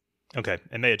 damage. Okay,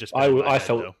 it may have just been I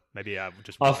felt though. Maybe I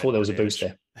thought there was a boost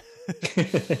there.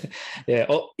 Yeah,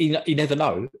 or you never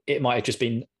know. It might have just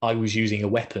been I was using a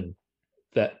weapon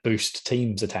that boost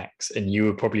teams attacks, and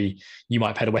you might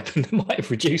have had a weapon that might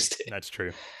have reduced it. That's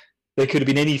true. There could have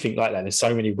been anything like that. There's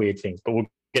so many weird things, but we'll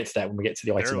get to that when we get to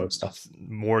the item mode stuff.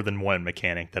 More than one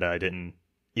mechanic that I didn't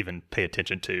even pay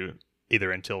attention to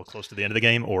either until close to the end of the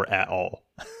game or at all.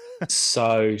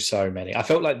 So many. I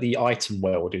felt like the item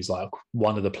world is like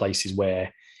one of the places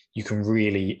where you can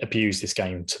really abuse this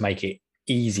game to make it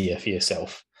easier for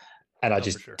yourself. And I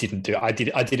just didn't do it. I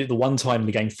did it the one time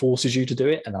the game forces you to do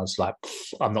it, and I was like,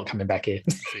 I'm not coming back here.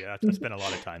 So yeah, I spent a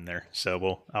lot of time there.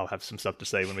 So I'll have some stuff to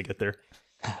say when we get there.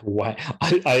 Wow.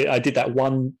 I did that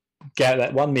one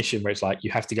mission where it's like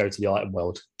you have to go to the item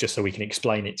world just so we can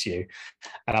explain it to you,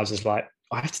 and I was just like,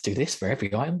 I have to do this for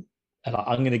every item, and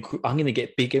I'm gonna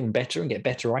get bigger and get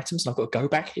better items, and I've got to go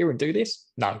back here and do this.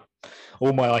 No,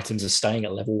 all my items are staying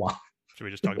at level 1. Should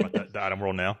we just talk about the item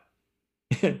world now?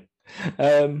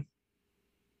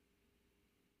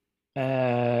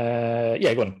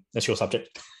 Yeah, go on. That's your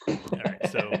subject. All right.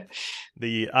 So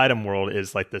the item world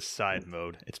is like this side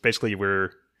mode. It's basically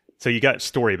so you got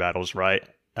story battles, right?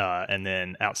 And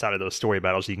then outside of those story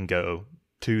battles, you can go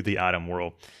to the item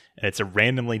world. And it's a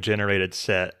randomly generated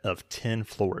set of 10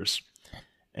 floors.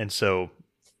 And so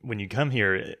when you come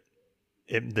here,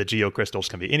 the geocrystals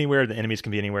can be anywhere. The enemies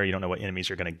can be anywhere. You don't know what enemies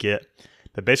you're going to get.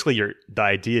 But basically, the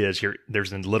idea is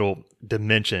there's a little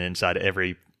dimension inside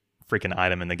every freaking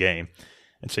item in the game.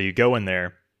 And so you go in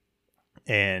there,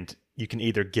 and you can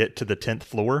either get to the 10th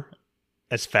floor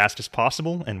as fast as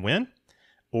possible and win,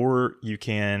 or you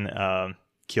can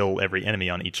kill every enemy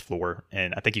on each floor.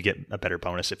 And I think you get a better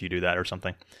bonus if you do that or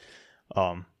something.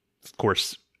 Of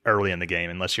course, early in the game,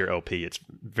 unless you're OP, it's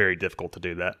very difficult to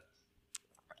do that.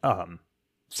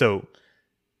 So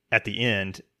at the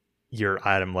end, your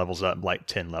item levels up like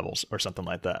 10 levels or something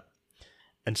like that.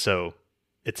 And so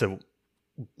it's a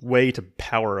way to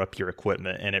power up your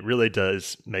equipment, and it really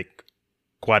does make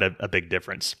quite a big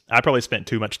difference. I probably spent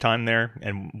too much time there,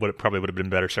 and probably would have been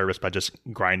better serviced by just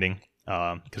grinding,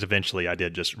 because eventually I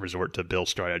did just resort to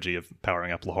Bill's strategy of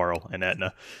powering up Laharl and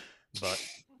Etna. But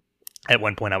at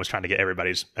one point I was trying to get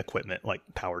everybody's equipment like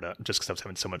powered up just because I was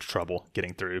having so much trouble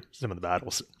getting through some of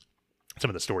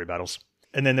the story battles.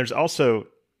 And then there's also,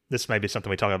 this may be something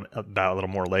we talk about a little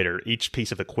more later, each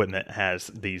piece of equipment has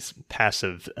these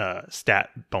passive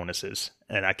stat bonuses.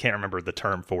 And I can't remember the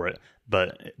term for it,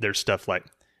 but there's stuff like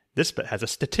this has a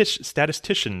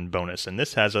statistician bonus, and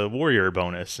this has a warrior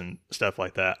bonus and stuff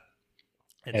like that.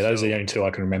 And yeah, those are the only two I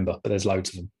can remember, but there's loads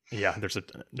of them. Yeah,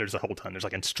 there's a whole ton. There's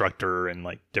like instructor and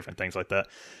like different things like that.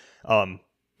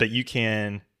 But you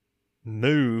can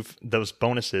move those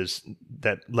bonuses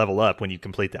that level up when you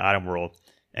complete the item world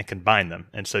and combine them.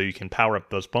 And so you can power up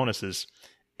those bonuses.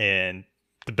 And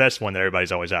the best one that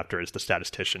everybody's always after is the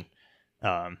statistician.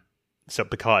 So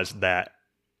because that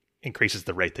increases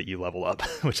the rate that you level up,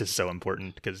 which is so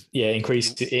important because it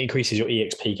increases your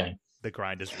EXP gain. The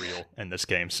grind is real in this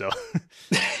game. So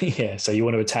yeah, so you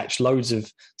want to attach loads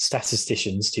of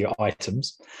statisticians to your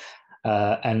items,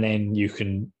 and then you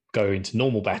can go into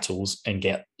normal battles and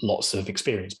get lots of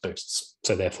experience boosts.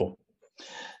 So therefore,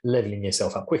 leveling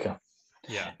yourself up quicker.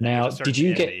 Yeah. Now, did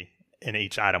you get in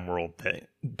each item world that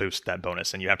boosts that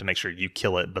bonus, and you have to make sure you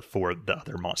kill it before the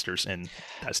other monsters in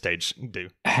that stage do?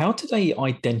 How do they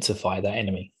identify that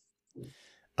enemy?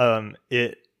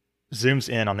 It zooms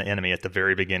in on the enemy at the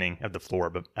very beginning of the floor,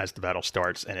 but as the battle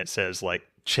starts, and it says like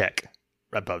check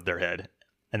above their head.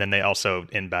 And then they also,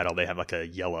 in battle, they have like a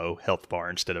yellow health bar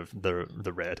instead of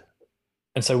the red.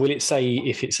 And so will it say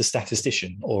if it's a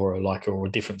statistician or a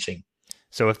different thing?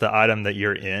 So if the item that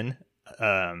you're in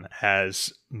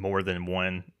has more than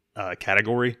one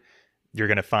category, you're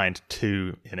going to find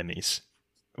two enemies.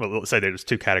 Well, let's say there's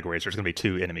two categories. There's going to be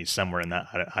two enemies somewhere in that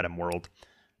item world.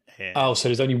 And so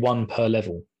there's only one per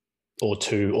level, or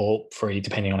two or three,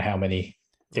 depending on how many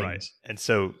things. Right. And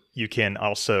so you can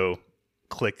also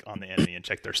click on the enemy and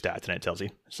check their stats, and it tells you.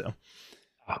 So,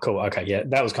 cool. Okay, yeah,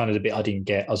 that was kind of the bit I didn't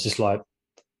get. I was just like,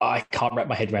 I can't wrap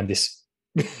my head around this.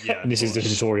 Yeah, and this is the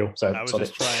tutorial. So I was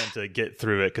just trying to get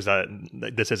through it because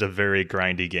this is a very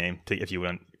grindy game. If you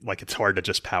want, like, it's hard to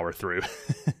just power through,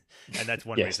 and that's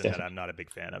one reason that I'm not a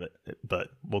big fan of it. But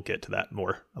we'll get to that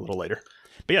more a little later.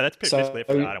 But yeah, that's basically it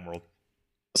for the item world.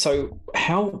 So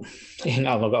how? I've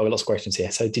got lots of questions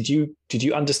here. So did you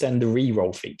understand the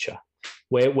reroll feature?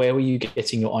 Where were you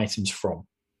getting your items from?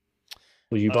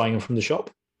 Were you buying them from the shop?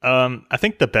 I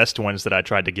think the best ones that I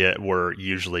tried to get were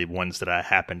usually ones that I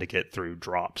happened to get through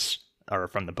drops or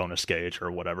from the bonus gauge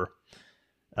or whatever.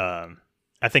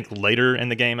 I think later in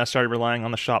the game I started relying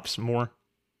on the shops more,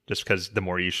 just because the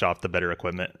more you shop, the better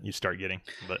equipment you start getting.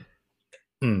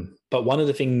 But one of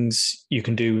the things you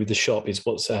can do with the shop is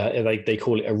what's they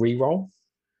call it a reroll.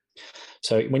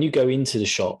 So when you go into the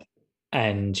shop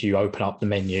and you open up the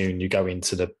menu and you go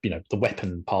into the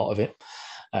weapon part of it,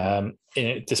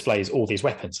 it displays all these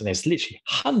weapons, and there's literally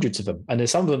hundreds of them. And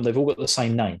there's some of them, they've all got the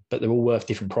same name, but they're all worth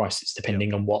different prices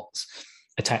depending on what's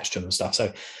attached to them and stuff.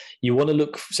 So you want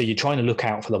to you're trying to look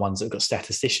out for the ones that have got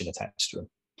statistician attached to them.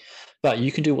 But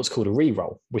you can do what's called a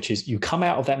reroll, which is you come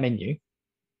out of that menu.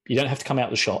 You don't have to come out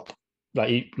of the shop.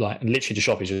 like literally the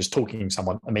shop is just talking to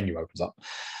someone, a menu opens up,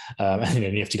 and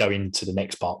then you have to go into the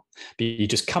next part. But you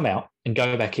just come out and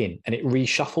go back in, and it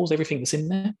reshuffles everything that's in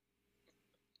there.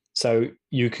 So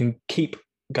you can keep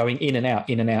going in and out,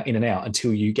 in and out, in and out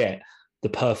until you get the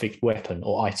perfect weapon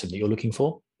or item that you're looking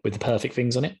for with the perfect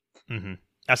things on it. Mm-hmm.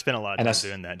 I spent a lot of time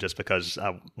doing that just because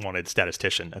I wanted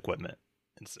statistician equipment.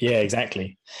 Yeah,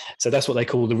 exactly. So that's what they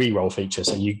call the reroll feature.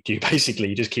 So you basically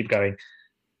you just keep going,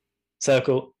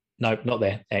 circle, no, not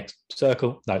there, X,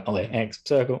 circle, no, not there, X,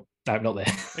 circle, no, not there.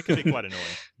 It could be quite annoying,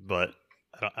 but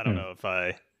I don't know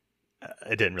if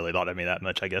it didn't really bother me that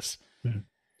much, I guess.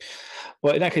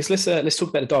 Well, in that case, let's talk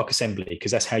about the Dark Assembly,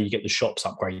 because that's how you get the shops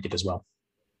upgraded as well.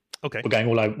 Okay,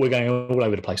 we're going all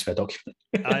over the place for a document.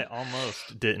 I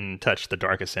almost didn't touch the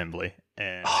Dark Assembly,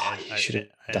 and I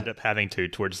ended up having to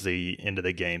towards the end of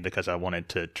the game because I wanted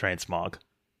to transmog.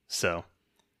 So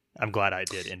I'm glad I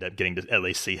did end up getting to at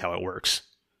least see how it works.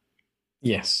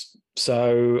 Yes.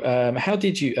 So how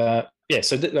did you?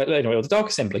 So anyway, the Dark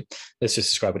Assembly. Let's just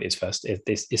describe what it is first.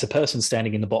 It's a person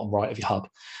standing in the bottom right of your hub.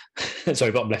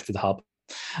 Sorry, bottom left of the hub.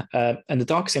 And the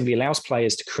Dark Assembly allows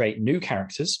players to create new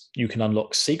characters. You can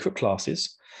unlock secret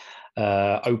classes,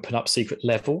 open up secret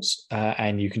levels,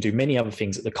 and you can do many other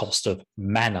things at the cost of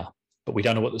mana. But we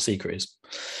don't know what the secret is.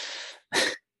 I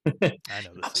know the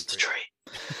secret. The tree.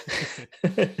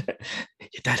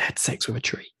 Your dad had sex with a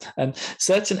tree.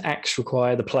 Certain acts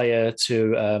require the player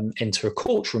to enter a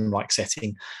courtroom-like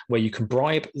setting where you can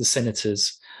bribe the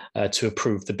senators to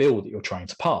approve the bill that you're trying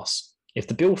to pass. If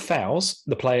the bill fails,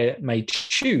 the player may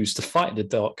choose to fight the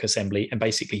Dark Assembly and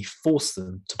basically force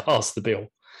them to pass the bill.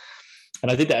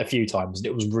 And I did that a few times, and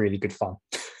it was really good fun.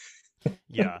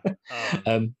 Yeah.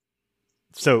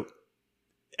 So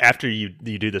after you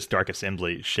do this Dark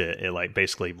Assembly shit, it like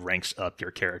basically ranks up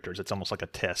your characters. It's almost like a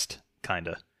test, kind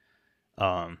of.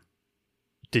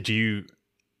 Did you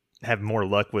have more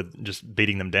luck with just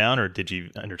beating them down, or did you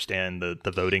understand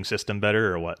the voting system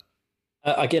better, or what?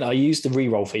 Again, I used the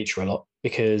reroll feature a lot,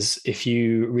 because if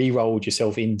you re-rolled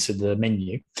yourself into the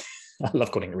menu, I love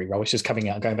calling it reroll, it's just coming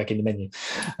out and going back in the menu.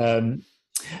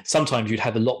 Sometimes you'd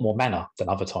have a lot more mana than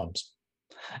other times.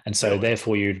 And so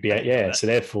therefore you'd be,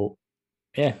 reroll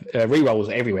was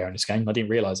everywhere in this game. I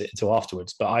didn't realize it until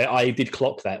afterwards, but I did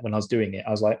clock that when I was doing it. I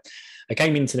was like, I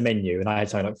came into the menu and I had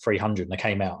something like 300, and I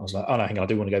came out. I was like, oh no, hang on, I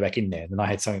do want to go back in there. And then I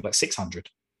had something like 600.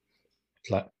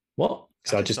 It's like, what?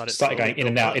 So I just started going in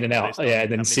and out, yeah,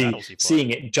 and then seeing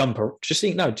it jump, just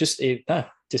in and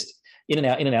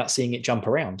out, seeing it jump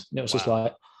around. And it was just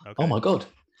like, oh my god,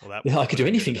 I could do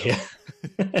anything here.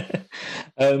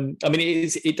 I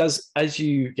mean, it does as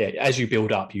you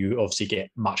build up, you obviously get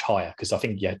much higher, because I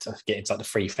think you had to get into like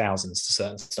the 3000s to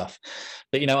certain stuff.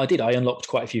 But I unlocked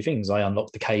quite a few things. I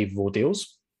unlocked the Cave of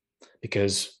Ordeals,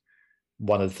 because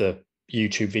one of the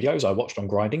YouTube videos I watched on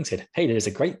grinding said, hey, there's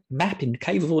a great map in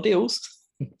Cave of Ordeals.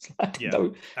 I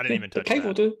didn't even touch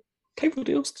that. Cave of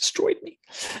Ordeals destroyed me.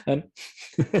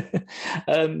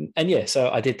 So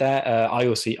I did that. I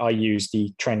used the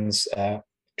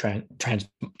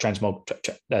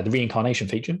the reincarnation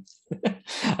feature.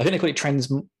 I think they call it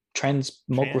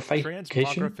transmogrification.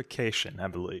 Transmogrification, I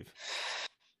believe.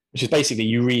 Which is basically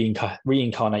you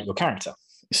reincarnate your character.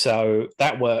 So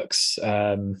that works.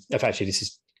 Actually,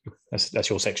 that's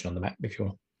your section on the map, if you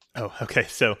want. Oh, okay.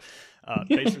 So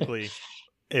basically,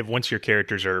 once your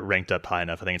characters are ranked up high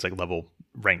enough, I think it's like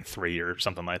rank 3 or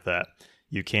something like that,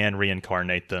 you can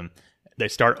reincarnate them. They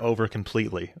start over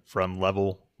completely from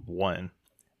level 1,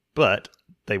 but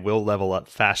they will level up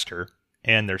faster,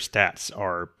 and their stats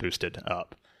are boosted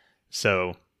up.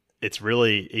 So it's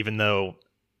really, even though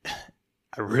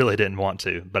I really didn't want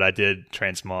to, but I did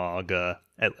transmog.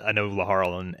 I know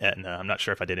Laharl and Etna. I'm not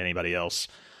sure if I did anybody else.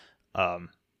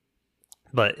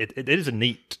 But it is a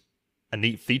neat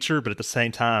feature, but at the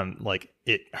same time, like,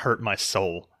 it hurt my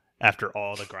soul after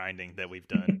all the grinding that we've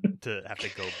done to have to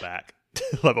go back to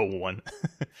level 1.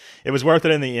 It was worth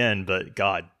it in the end, but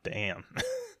god damn.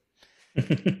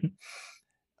 Because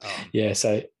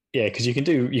you can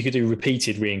do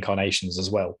repeated reincarnations as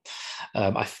well.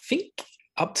 I think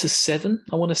up to 7,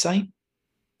 I want to say.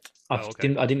 I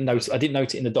didn't note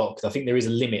it in the doc. I think there is a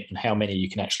limit on how many you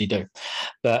can actually do,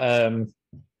 but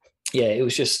it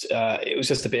was just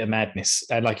a bit of madness.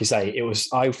 And like you say,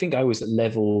 I think I was at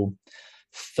level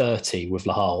 30 with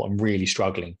Lahal. I'm really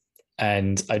struggling,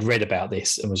 and I'd read about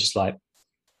this and was just like,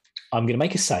 I'm going to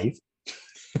make a save,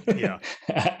 and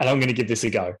I'm going to give this a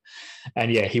go. And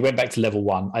he went back to level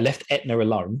 1. I left Etna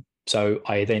alone, so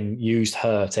I then used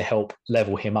her to help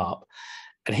level him up,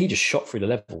 and he just shot through the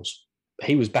levels.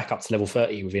 He was back up to level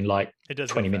 30 within like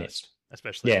 20 minutes.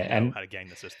 especially Yeah, if you know and- how to game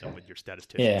the system with your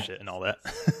statistician Yeah. shit and all that.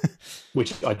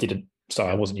 which I didn't. Sorry,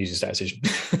 I wasn't using statistician.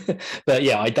 But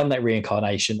yeah, I'd done that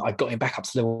reincarnation. I got him back up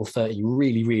to level 30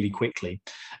 really, really quickly.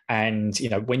 And,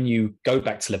 when you go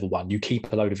back to level 1, you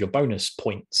keep a load of your bonus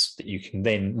points that you can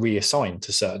then reassign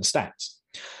to certain stats.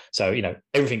 So,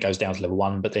 everything goes down to level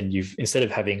 1, but then instead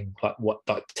of having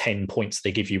like 10 points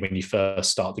they give you when you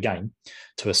first start the game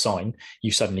to assign,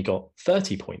 you suddenly got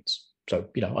 30 points. So,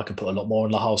 I can put a lot more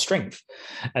on Lahal's strength.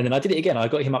 And then I did it again. I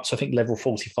got him up to, I think, level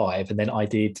 45. And then I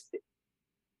did,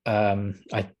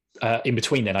 in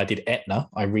between then I did Etna.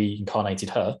 I reincarnated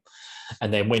her.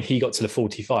 And then when he got to the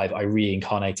 45, I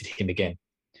reincarnated him again.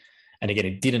 And again,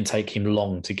 it didn't take him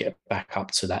long to get back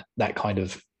up to that kind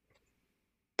of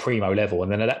primo level.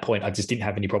 And then at that point, I just didn't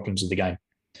have any problems with the game.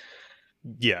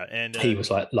 Yeah, and he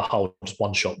was like, Lahal just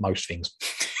one-shot most things.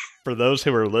 For those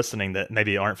who are listening that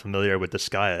maybe aren't familiar with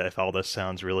Disgaea, if all this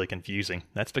sounds really confusing,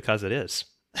 that's because it is.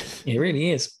 It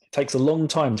really is. It takes a long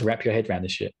time to wrap your head around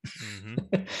this shit.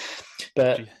 Mm-hmm.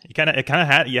 But you kind of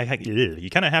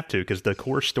have to, because the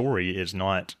core story is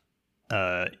not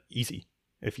easy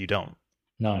if you don't.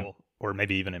 No. Or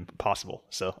maybe even impossible.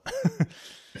 So,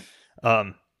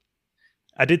 I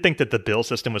did think that the bill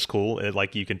system was cool.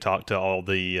 Like you can talk to all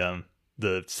the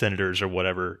senators or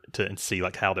whatever and see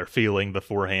like how they're feeling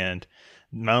beforehand.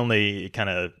 My only kind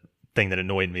of thing that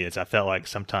annoyed me is I felt like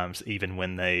sometimes even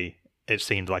when it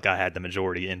seemed like I had the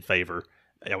majority in favor,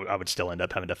 I would still end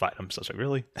up having to fight them. So I was like,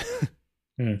 really?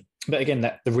 But again,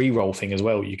 the re-roll thing as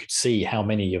well, you could see how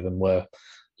many of them were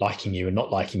liking you and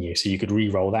not liking you, so you could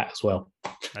re-roll that as well.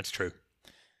 That's true.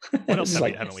 What else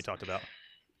haven't we talked about?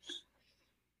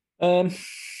 Well,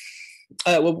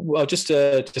 just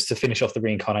to finish off the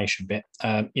reincarnation bit,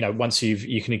 once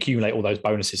you can accumulate all those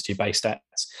bonuses to your base stats,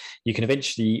 you can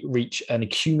eventually reach an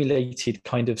accumulated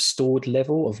kind of stored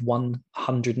level of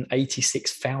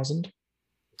 186,000.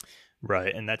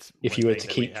 Right, and that's if you were to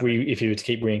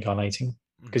keep reincarnating.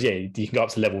 Because you can go up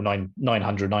to level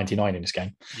 999 in this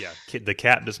game. Yeah, the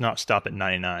cap does not stop at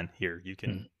 99 here. You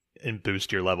can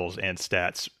boost your levels and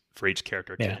stats for each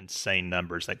character to insane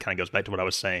numbers. That kind of goes back to what I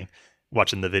was saying,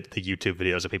 watching the YouTube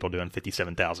videos of people doing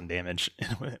 57,000 damage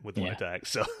with one attack.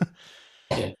 So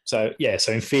so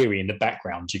in theory, in the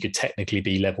background, you could technically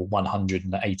be level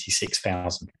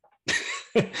 186,000.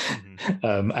 And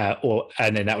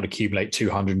then that would accumulate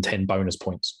 210 bonus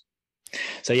points.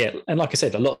 So and like I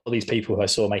said, a lot of these people who I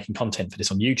saw making content for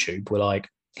this on YouTube were like,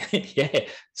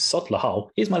 sod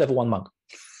Lahal, here's my level 1 monk.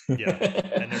 Yeah,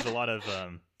 and there's a lot of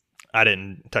I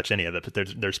didn't touch any of it, but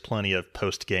there's plenty of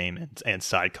post game and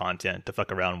side content to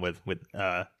fuck around with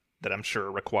that I'm sure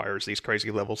requires these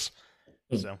crazy levels.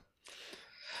 So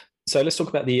let's talk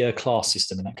about the class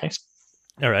system in that case.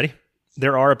 Alrighty.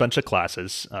 There are a bunch of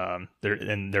classes.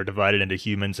 They're divided into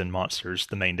humans and monsters.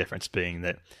 The main difference being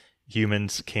that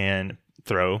humans can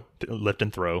lift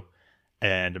and throw,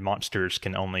 and monsters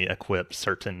can only equip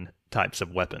certain types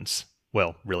of weapons.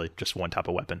 Well, really, just one type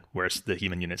of weapon, whereas the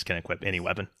human units can equip any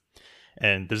weapon.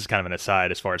 And this is kind of an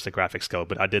aside as far as the graphics go,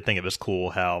 but I did think it was cool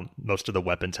how most of the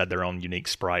weapons had their own unique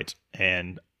sprite,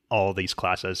 and all these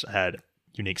classes had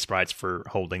unique sprites for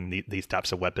holding these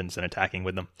types of weapons and attacking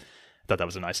with them. I thought that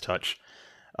was a nice touch.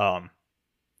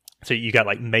 So you got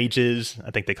like mages,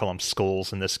 I think they call them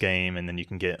skulls in this game, and then you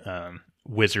can get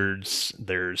wizards.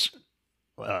 There's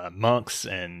monks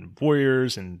and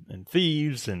warriors and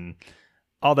thieves and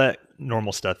all that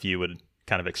normal stuff you would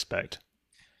kind of expect.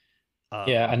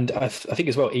 And I think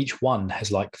as well, each one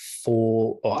has like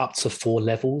 4 or up to 4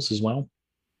 levels as well.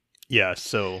 Yeah,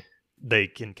 so they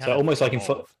can kind of almost like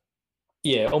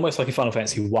almost like in Final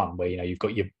Fantasy 1, where you've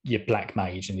got your black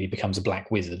mage and he becomes a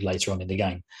black wizard later on in the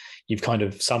game. You've kind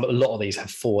of a lot of these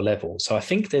have 4 levels. So I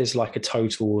think there's like a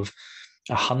total of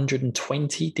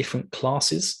 120 different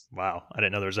classes. Wow, I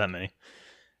didn't know there was that many.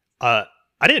 I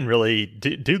didn't really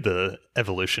do the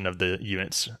evolution of the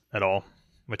units at all,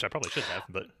 which I probably should have,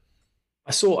 but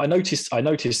I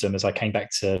noticed them as I came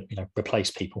back to replace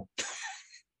people.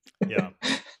 Yeah.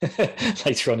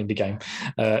 Later on in the game,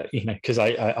 because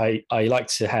I like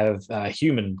to have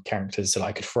human characters that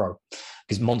I could throw,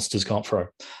 because monsters can't throw.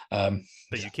 But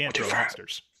you can throw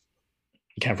monsters.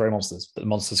 You can throw monsters, but the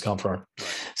monsters can't throw.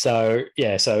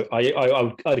 Right. So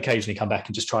I'd occasionally come back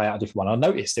and just try out a different one. I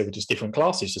noticed there were just different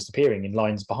classes just appearing in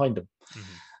lines behind them.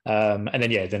 Mm-hmm. And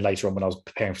then later on when I was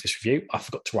preparing for this review, I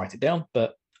forgot to write it down,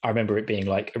 but I remember it being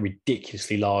like a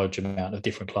ridiculously large amount of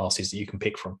different classes that you can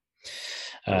pick from.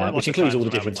 Which includes all the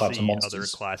different types of monsters. Other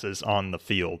classes on the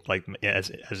field, like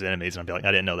as enemies, and I'd be like,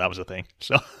 I didn't know that was a thing.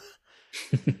 So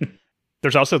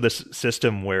there's also this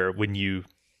system where when you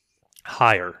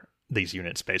hire these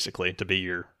units basically to be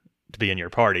your to be in your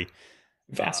party.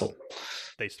 Vassal.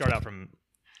 They start out from,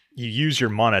 you use your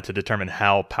mana to determine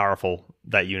how powerful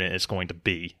that unit is going to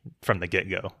be from the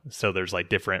get-go. So there's like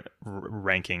different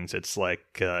rankings. It's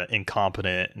like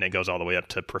incompetent, and it goes all the way up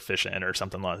to proficient or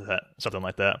something like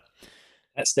that.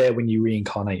 That's there when you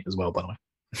reincarnate as well, by the way.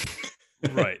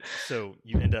 Right. So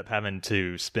you end up having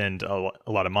to spend a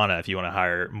lot of mana if you want to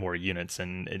hire more units,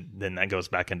 and then that goes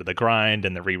back into the grind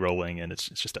and the re-rolling, and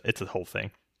it's a whole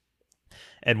thing.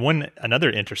 And another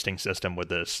interesting system with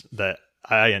this that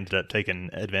I ended up taking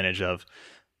advantage of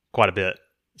quite a bit.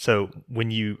 So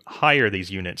when you hire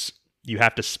these units, you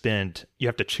have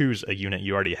to choose a unit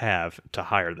you already have to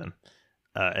hire them.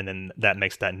 And then that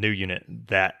makes that new unit,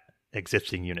 that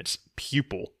existing unit's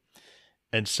pupil.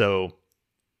 And so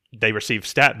they receive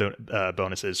stat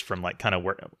bonuses from like kind of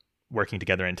working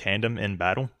together in tandem in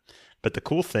battle. But the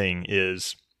cool thing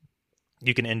is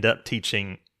you can end up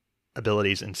teaching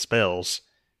abilities and spells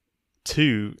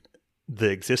to the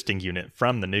existing unit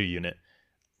from the new unit,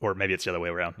 or maybe it's the other way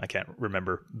around. I can't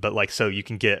remember. But like, so you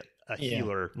can get a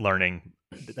healer learning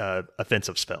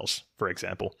offensive spells, for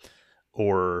example,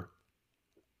 or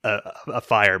a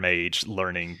fire mage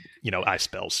learning, ice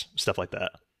spells, stuff like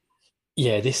that.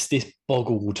 Yeah, this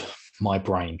boggled my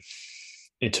brain.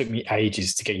 It took me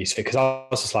ages to get used to it because I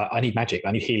was just like, I need magic.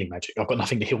 I need healing magic. I've got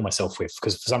nothing to heal myself with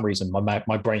because for some reason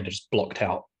my brain just blocked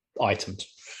out items.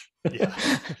 Yeah.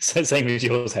 So same as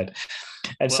yours had.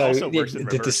 And so it also works in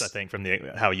reverse, I think, from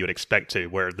how you would expect to,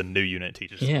 where the new unit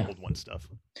teaches old one stuff.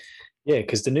 Yeah,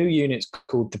 because the new unit's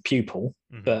called the pupil,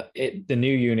 but the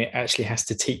new unit actually has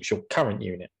to teach your current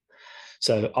unit.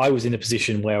 So I was in a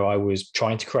position where I was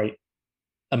trying to create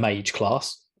a mage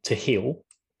class to heal,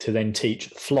 to then teach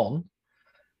Flon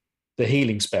the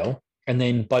healing spell. And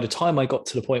then by the time I got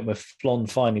to the point where Flon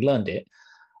finally learned it,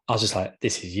 I was just like,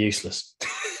 this is useless.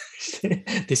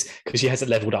 Because she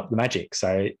hasn't leveled up the magic.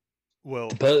 So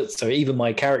even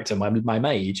my character, my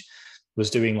mage, was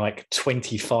doing like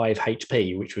 25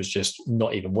 HP, which was just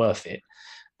not even worth it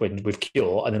with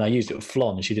Cure. And then I used it with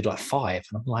Flon and she did like 5.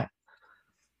 And I'm like,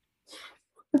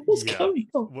 what's going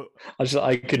on? Well,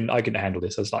 I couldn't handle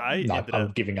this. I was like,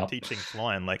 I'm giving up. Teaching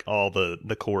Flon like all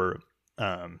the core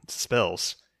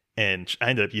spells, and I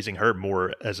ended up using her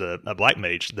more as a black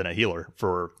mage than a healer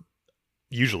for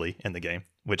usually in the game,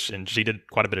 and she did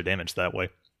quite a bit of damage that way.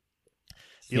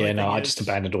 I just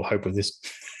abandoned all hope of this.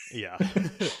 Yeah.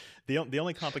 The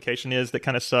only complication that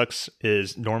kind of sucks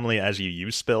is normally as you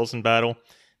use spells in battle,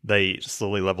 they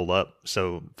slowly level up.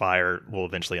 So fire will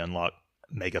eventually unlock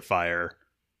Mega Fire,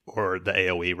 or the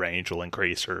AoE range will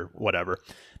increase or whatever.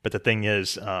 But the thing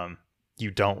is, you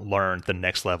don't learn the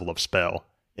next level of spell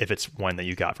if it's one that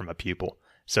you got from a pupil.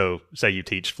 So say you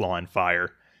teach Flon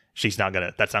Fire, that's not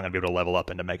gonna be able to level up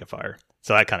into Mega Fire.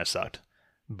 So that kind of sucked.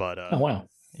 But oh wow.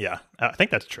 Yeah, I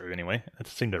think that's true anyway. I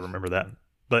seem to remember that.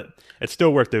 But it's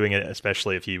still worth doing it,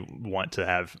 especially if you want to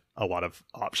have a lot of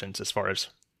options as far as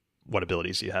what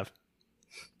abilities you have.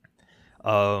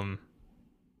 I've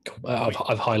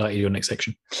highlighted your next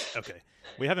section. Okay.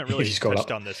 We haven't really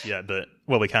touched on this yet, but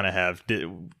we kind of have.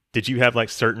 Did you have like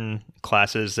certain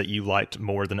classes that you liked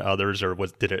more than others, or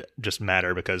did it just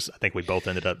matter because I think we both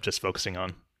ended up just focusing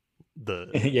on the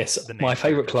yes. My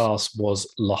favorite class was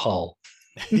Lahal.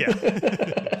 Yeah.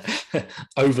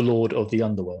 Overlord of the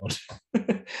Underworld.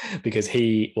 Because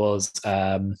he was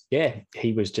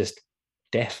he was just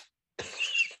deaf.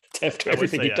 Deaf to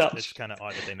everything he touched. It's kind of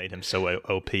odd that they made him so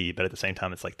OP, but at the same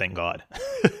time it's like, thank God.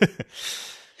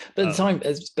 But at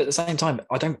the same time,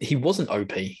 he wasn't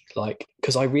OP, like,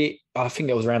 because I think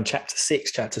it was around chapter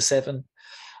 6, chapter 7.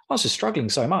 I was just struggling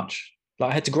so much.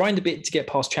 Like I had to grind a bit to get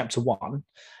past chapter 1.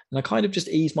 And I kind of just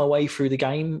eased my way through the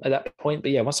game at that point.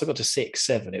 But yeah, once I got to 6,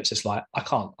 7, it was just like, I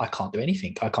can't do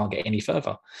anything. I can't get any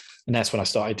further. And that's when I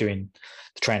started doing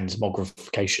the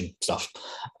transmogrification stuff.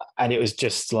 And it was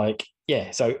just like,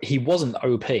 yeah, so he wasn't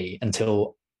OP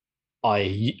until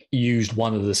I used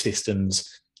one of the systems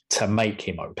to make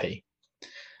him OP.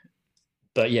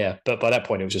 But yeah, but by that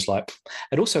point it was just like,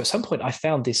 and also at some point I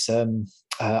found this,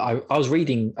 I was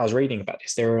reading about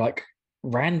this. There were like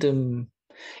random,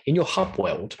 in your hub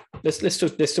world, let's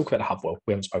talk about the hub world.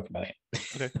 We haven't spoken about it.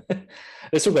 Okay.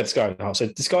 Let's talk about Disgaea. So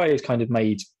Disgaea is kind of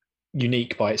made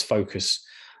unique by its focus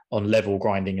on level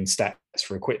grinding and stats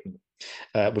for equipment,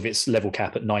 with its level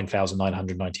cap at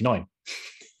 9,999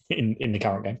 in the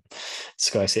current game,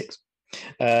 Disgaea 6.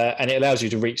 And it allows you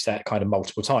to reach that kind of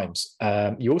multiple times.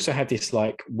 You also have this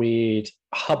like weird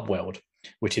hub world,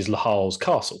 which is Lahal's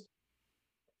castle.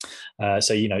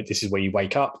 So, this is where you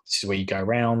wake up. This is where you go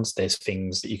around. There's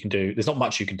things that you can do. There's not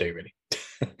much you can do, really.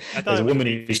 I thought there's a woman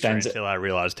who stands until I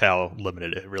realized how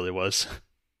limited it really was.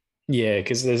 Yeah,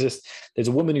 because there's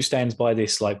a woman who stands by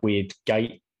this like weird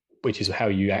gate, which is how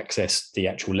you access the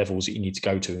actual levels that you need to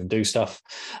go to and do stuff.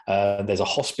 There's a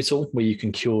hospital where you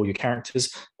can cure your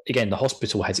characters. Again, the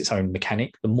hospital has its own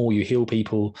mechanic. The more you heal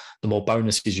people, the more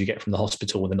bonuses you get from the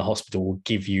hospital, and then the hospital will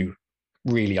give you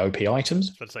really OP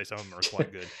items. Let's say some of them are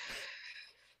quite good.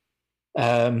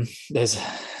 There's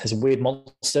a weird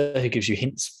monster who gives you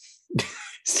hints.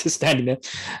 It's just standing there.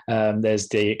 There's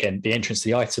the entrance to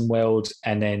the item world,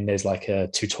 and then there's like a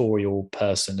tutorial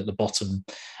person at the bottom,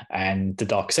 and the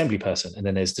Dark Assembly person, and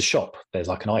then there's the shop. There's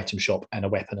like an item shop and a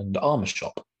weapon and armor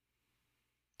shop.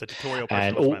 The tutorial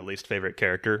person was my least favorite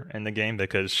character in the game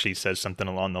because she says something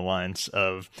along the lines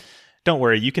of, "Don't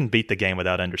worry, you can beat the game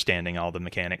without understanding all the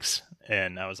mechanics."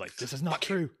 And I was like, "This is not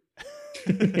true."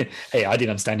 Hey, I didn't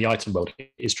understand the item world.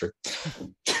 It is true.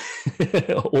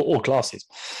 or classes,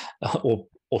 or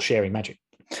sharing magic.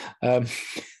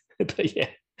 But yeah,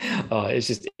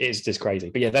 it's just crazy.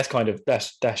 But yeah,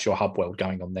 that's your hub world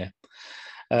going on there.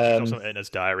 Also in his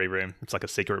diary room, it's like a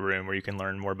secret room where you can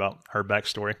learn more about her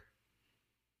backstory.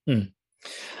 And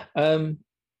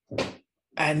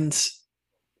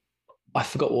I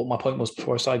forgot what my point was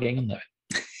before I started getting on there.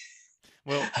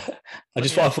 Well, I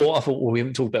thought, well, we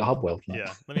haven't talked about hub world.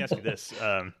 Yeah, let me ask you this.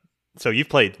 So you've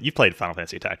played Final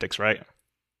Fantasy Tactics, right?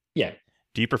 Yeah.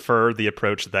 Do you prefer the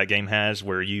approach that game has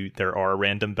where there are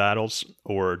random battles,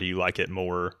 or do you like it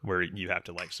more where you have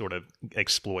to like sort of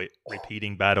exploit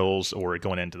repeating battles or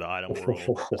going into the item world,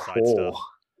 the side stuff?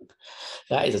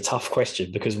 That is a tough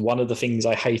question, because one of the things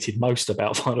I hated most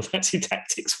about Final Fantasy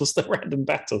Tactics was the random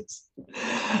battles.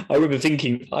 I remember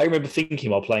thinking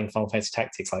while playing Final Fantasy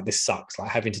Tactics, like, this sucks, like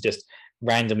having to just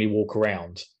randomly walk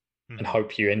around and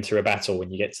hope you enter a battle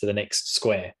when you get to the next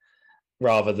square,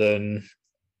 rather than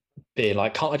being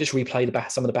like, can't I just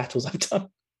replay some of the battles I've done?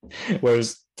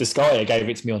 Whereas Disgaea gave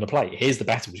it to me on the plate. Here's the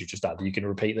battles you just done. You can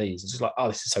repeat these. It's just like, oh,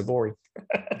 this is so boring.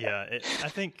 Yeah, I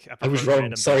think I was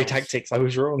wrong. Sorry, Tactics. I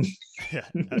was wrong. Yeah,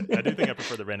 I do think I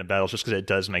prefer the random battles just because it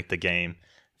does make the game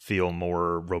feel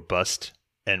more robust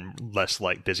and less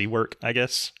like busy work, I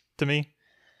guess, to me.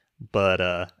 But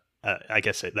I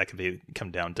guess that could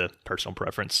come down to personal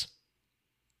preference.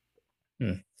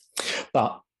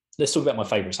 But let's talk about my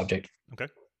favorite subject. Okay.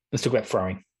 Let's talk about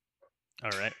throwing.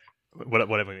 All right. What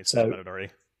have we said about it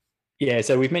already? Yeah,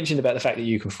 so we've mentioned about the fact that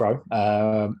you can throw.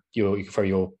 You can throw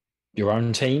your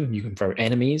own team. You can throw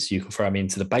enemies. You can throw them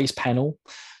into the base panel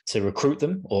to recruit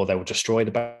them, or they will destroy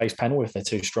the base panel if they're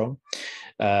too strong.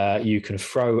 You can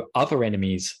throw other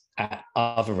enemies at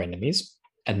other enemies,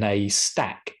 and they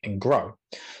stack and grow.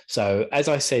 So, as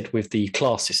I said, with the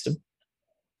class system,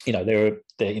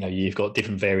 you've got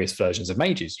different various versions of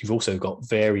mages. You've also got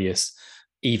various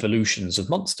evolutions of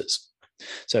monsters.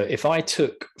 So if I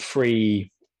took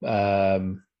 3,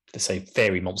 let's say,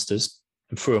 fairy monsters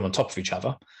and threw them on top of each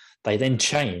other, they then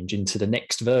change into the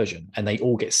next version, and they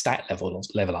all get stat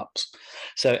level ups.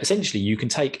 So essentially, you can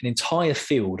take an entire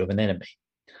field of an enemy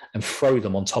and throw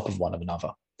them on top of one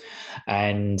another,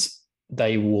 and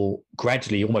they will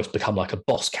gradually almost become like a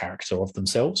boss character of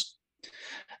themselves.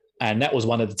 And that was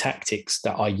one of the tactics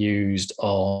that I used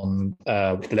on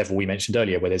the level we mentioned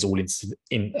earlier, where there's all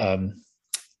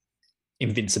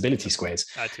invincibility squares,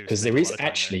 because there is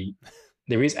actually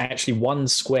one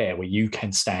square where you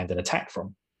can stand and attack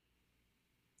from.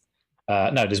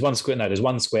 There's one square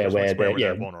where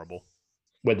they're vulnerable.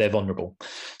 Where they're vulnerable.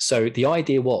 So the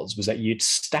idea was that you'd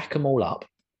stack them all up,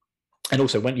 and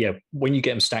also when you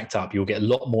get them stacked up, you'll get a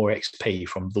lot more XP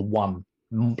from the one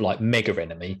like mega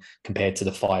enemy compared to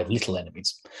the 5 little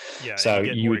enemies. Yeah, so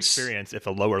you get more experience if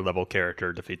a lower level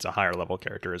character defeats a higher level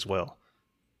character as well.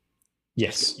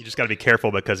 Yes, you just got to be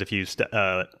careful, because if you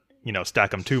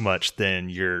stack them too much, then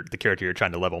the character you're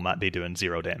trying to level might be doing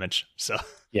 0 damage. So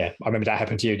yeah, I remember that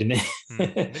happened to you, didn't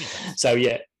it? So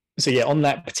on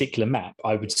that particular map,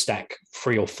 I would stack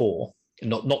 3 or 4,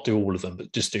 not do all of them,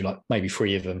 but just do like maybe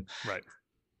 3 of them. Right.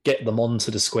 Get them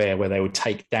onto the square where they would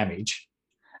take damage,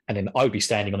 and then I would be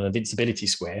standing on an invincibility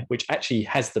square, which actually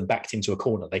has them backed into a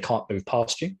corner. They can't move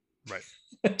past you. Right.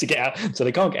 To get out, so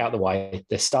they can't get out of the way.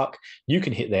 They're stuck. You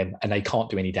can hit them, and they can't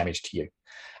do any damage to you. And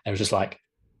it was just like,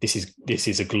 this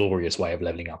is a glorious way of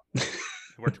leveling up. It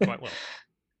worked quite well.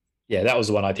 Yeah, that was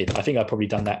the one I did. I think I've probably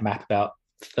done that map about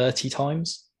 30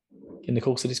 times in the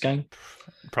course of this game.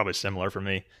 Probably similar for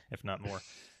me, if not more.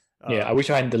 Yeah, I wish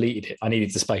I hadn't deleted it. I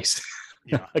needed the space.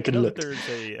 Yeah, I could look. There's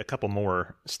a couple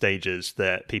more stages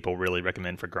that people really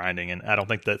recommend for grinding, and I don't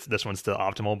think that this one's the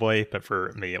optimal way, but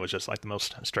for me, it was just like the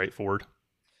most straightforward.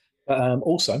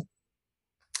 Also,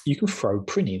 you can throw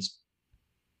prinnies.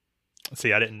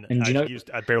 See, I didn't. And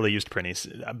I barely used prinnies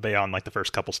beyond like the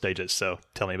first couple stages. So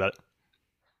tell me about it.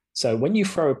 So when you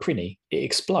throw a prinny, it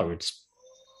explodes.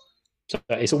 So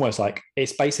it's almost like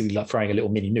it's basically like throwing a little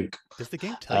mini nuke. Does the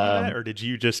game tell you that, or did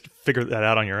you just figure that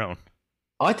out on your own?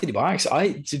 I did it by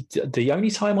accident. The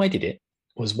only time I did it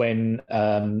was when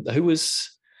who was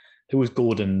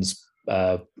Gordon's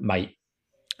mate?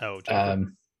 Oh,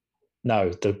 no,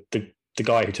 the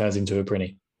guy who turns into a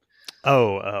prinny.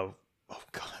 Oh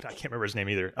God, I can't remember his name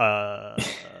either. I'm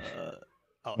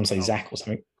gonna say Zach or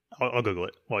something. I'll Google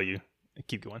it while you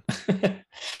keep going.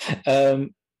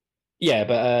 Yeah,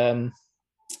 but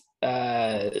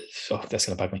that's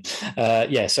gonna bug me.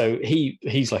 Yeah, so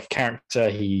he's like a character.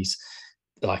 He's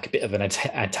like a bit of an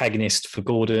antagonist for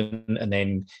Gordon, and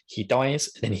then he dies,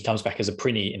 and then he comes back as a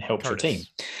prinny and helps your team.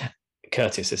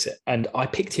 Curtis is it, and I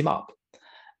picked him up,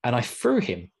 and I threw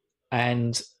him,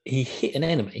 and he hit an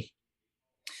enemy,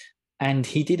 and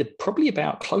he did probably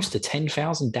about close to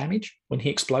 10,000 damage when he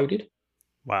exploded.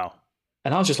 Wow!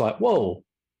 And I was just like, "Whoa,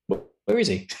 where is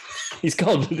he? He's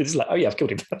gone." It's like, "Oh yeah, I've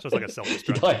killed him." So it's like a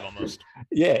self-destruct move almost.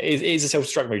 Yeah, it's a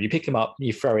self-destruct move. You pick him up,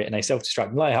 you throw it, and they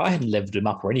self-destruct. Like, I hadn't leveled him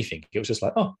up or anything. It was just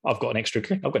like, "Oh, I've got an extra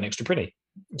prinny."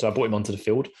 So I brought him onto the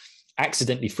field,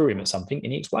 accidentally threw him at something,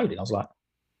 and he exploded. I was like,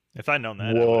 if I'd known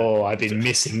that, whoa, I've been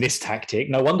missing this tactic.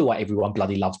 No wonder why everyone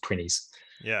bloody loves prinnies.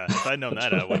 Yeah, if I'd known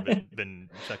that, I would have been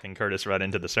chucking Curtis right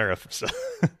into the Seraph. So.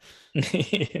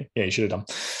 Yeah, you should have done.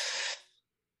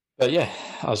 But yeah,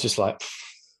 I was just like,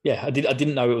 yeah, I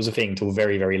didn't know it was a thing until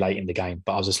very, very late in the game.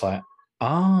 But I was just like,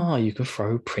 you can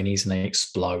throw prinnies and they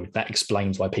explode. That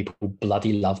explains why people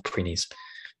bloody love prinnies.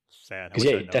 Sad. Because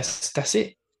yeah, that's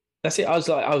it. That's it. I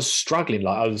was struggling.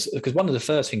 Because one of the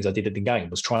first things I did in the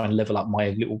game was try and level up my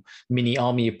little mini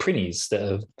army of prinnies that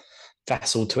are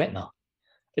vassal to Etna.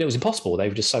 And it was impossible. They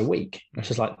were just so weak. I was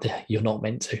just like, you're not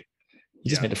meant to. You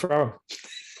just meant to throw them.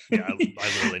 Yeah, I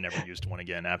literally never used one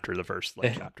again after the first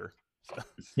chapter. So.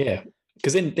 Yeah,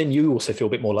 because then you also feel a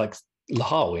bit more like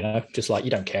Lahal, just like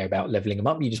you don't care about leveling them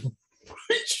up. You just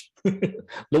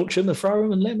launch them and throw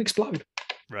them and let them explode.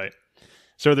 Right.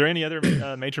 So are there any other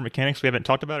major mechanics we haven't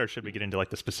talked about, or should we get into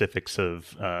like the specifics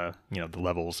of the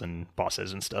levels and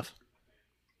bosses and stuff?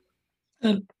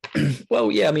 Well,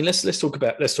 yeah. I mean, let's talk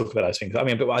about those things. I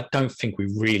mean, but I don't think we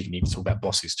really need to talk about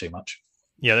bosses too much.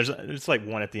 Yeah, there's like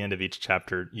one at the end of each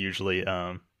chapter usually.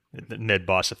 The mid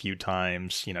boss a few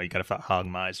times. You got to fight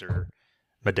Hogmiser,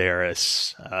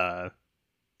 Madaris.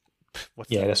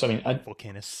 That's what I mean.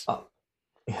 Volcanus.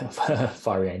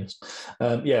 Fiery Anus.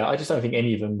 Yeah, I just don't think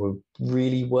any of them were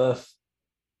really worth.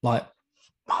 Like,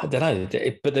 I don't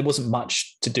know, but there wasn't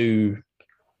much to do.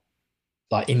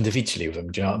 Like individually with them,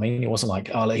 do you know what I mean? It wasn't like,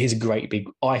 here's a great big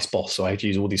ice boss, so I have to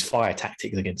use all these fire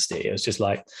tactics against it. It was just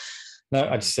like, no,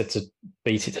 I just had to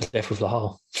beat it to death with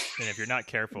Lahal. And if you're not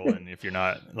careful and if you're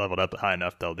not leveled up high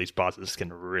enough, though, these bosses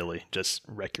can really just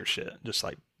wreck your shit. Just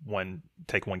like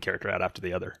take one character out after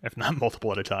the other, if not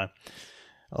multiple at a time.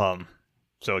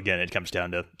 So again, it comes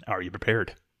down to, are you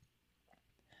prepared?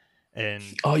 And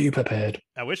are you prepared?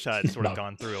 I wish I had sort of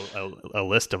gone through a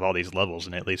list of all these levels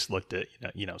and at least looked at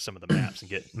some of the maps and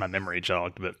get my memory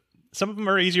jogged. But some of them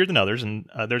are easier than others, and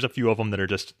there's a few of them that are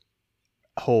just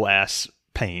whole ass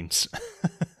pains.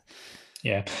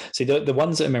 Yeah. See, the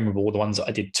ones that are memorable were the ones that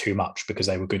I did too much because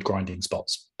they were good grinding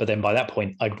spots. But then by that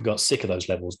point, I got sick of those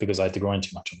levels because I had to grind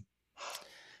too much of them.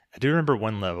 I do remember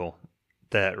one level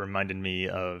that reminded me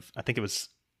of, I think it was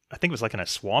like in a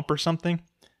swamp or something,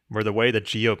 where the way the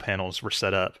geo panels were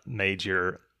set up made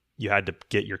you had to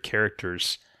get your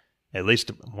characters, at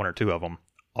least one or two of them,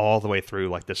 all the way through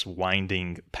like this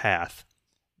winding path.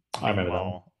 I remember that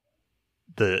one.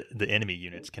 The enemy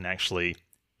units can actually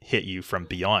hit you from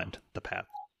beyond the path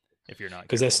if you're not,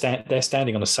 because they're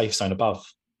standing on a safe zone above,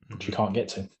 which you can't get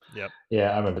to. Yep.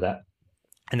 Yeah, I remember that.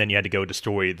 And then you had to go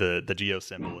destroy the geo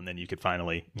symbol, and then you could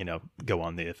finally go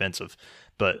on the offensive.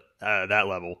 But that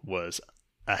level was,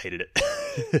 I hated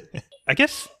it. I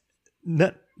guess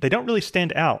they don't really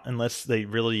stand out unless they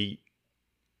really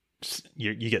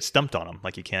you get stumped on them,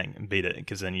 like you can't beat it,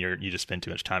 because then you just spend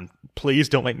too much time. Please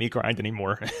don't make me grind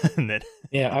anymore. And then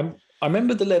I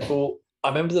remember the level. I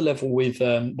remember the level with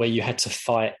where you had to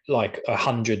fight like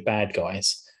 100 bad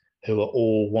guys who are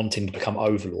all wanting to become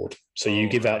overlord. So you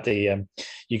give out the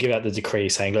decree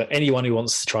saying, look, anyone who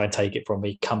wants to try and take it from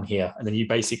me, come here. And then you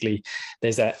basically,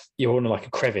 you're on like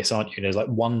a crevice, aren't you? And there's like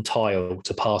one tile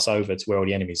to pass over to where all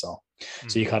the enemies are. Mm-hmm.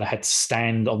 So you kind of had to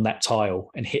stand on that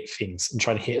tile and hit things and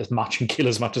try to hit as much and kill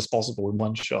as much as possible in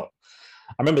one shot.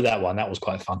 I remember that one. That was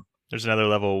quite fun. There's another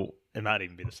level, it might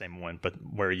even be the same one, but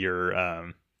where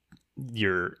your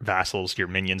vassals, your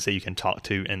minions that you can talk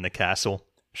to in the castle,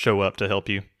 show up to help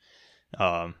you.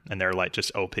 And they're like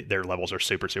just OP. Their levels are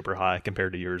super, super high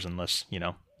compared to yours, unless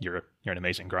you're an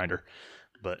amazing grinder.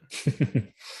 But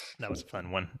that was a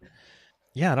fun one.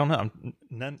 Yeah, I don't know.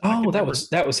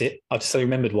 That was it. I just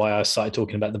remembered why I started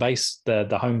talking about the base,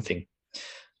 the home thing,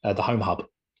 the home hub.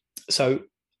 So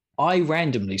I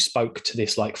randomly spoke to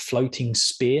this like floating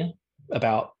spear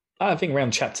about, I think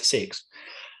around chapter 6.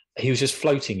 He was just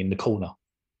floating in the corner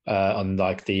on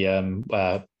like on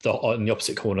the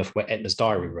opposite corner of where Etna's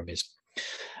diary room is.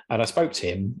 And I spoke to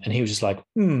him, and he was just like,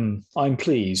 I'm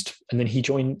pleased. And then he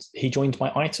joined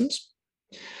my items.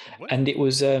 What? And it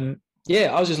was, I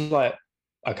was just like,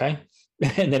 okay.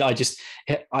 And then I just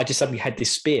suddenly had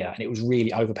this spear, and it was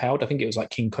really overpowered. I think it was like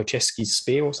King Kocheski's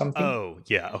spear or something. Oh,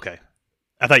 yeah, okay.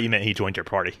 I thought you meant he joined your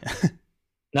party.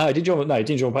 No, it didn't join my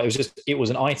party. It was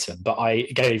an item, but I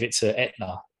gave it to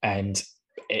Etna, and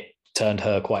it turned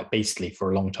her quite beastly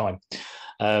for a long time.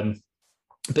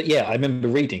 But yeah, I remember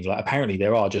reading, like, apparently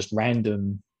there are just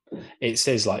random, it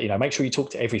says like, make sure you talk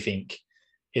to everything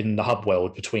in the hub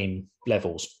world between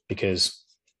levels, because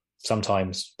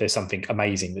sometimes there's something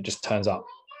amazing that just turns up.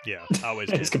 Yeah, I always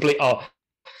It's complete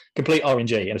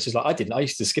RNG. And it's just like, I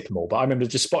used to skip them all, but I remember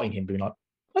just spotting him being like,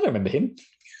 I don't remember him.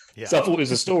 Yeah. So I thought it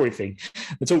was a story thing.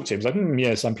 I talked to him. He was like,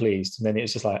 yes, I'm pleased. And then it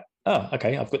was just like, oh,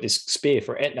 okay, I've got this spear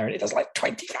for Etna, and it does like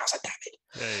 20,000 damage.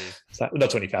 Hey. So, not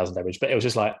 20,000 damage, but it was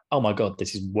just like, oh my God,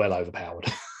 this is well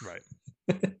overpowered. Right.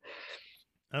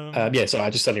 So I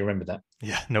just suddenly remembered that.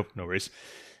 Yeah, no worries.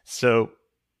 So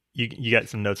you got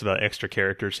some notes about extra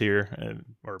characters here?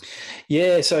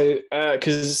 So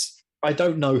because I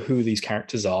don't know who these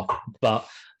characters are, but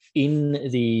in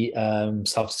the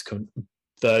subsequent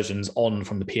versions on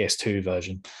from the PS2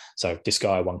 version, so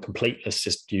Disgaea 1 complete, let's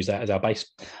just use that as our base.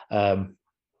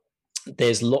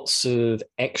 There's lots of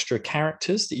extra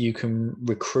characters that you can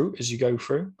recruit as you go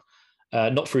through.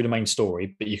 Not through the main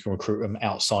story, but you can recruit them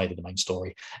outside of the main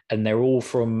story. And they're all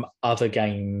from other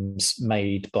games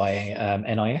made by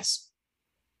NIS.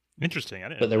 Interesting. I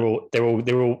didn't. But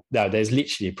they're all. No, there's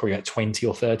literally probably like 20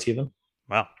 or 30 of them.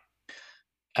 Wow.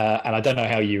 And I don't know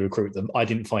how you recruit them. I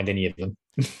didn't find any of them,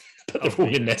 but they're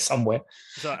all in there somewhere.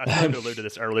 So I tried to allude to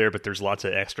this earlier, but there's lots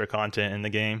of extra content in the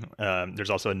game.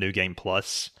 There's also a new game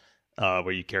plus.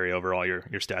 Where you carry over all your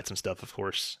stats and stuff, of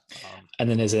course. And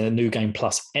then there's a new game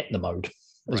plus Etna mode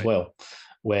as well,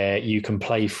 where you can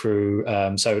play through.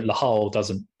 So Lahal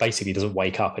doesn't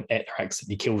wake up, and Etna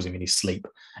accidentally kills him in his sleep.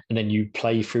 And then you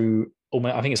play through,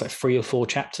 I think it's like 3 or 4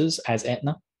 chapters as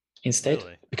Etna instead,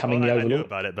 becoming the Overlord. I knew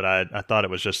about it, but I thought it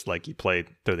was just like you played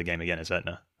through the game again as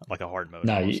Etna, like a hard mode.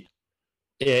 No, it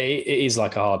is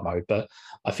like a hard mode, but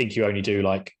I think you only do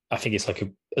I think it's like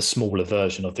a smaller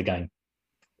version of the game.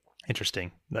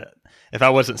 Interesting. If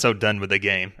I wasn't so done with the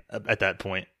game at that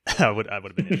point, I would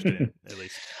have been interested in at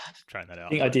least trying that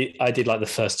out. I think I did like the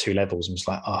first 2 levels and was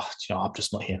like, I'm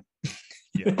just not here.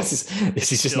 Yeah.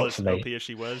 this is just not for me. OP as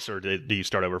she was, or do you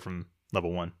start over from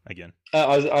level 1 again?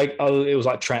 It was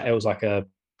like a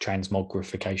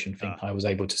transmogrification thing. I was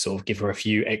able to sort of give her a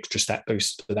few extra stat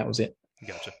boosts, but that was it.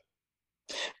 Gotcha.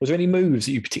 Was there any moves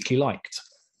that you particularly liked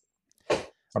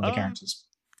from the characters?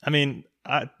 I mean,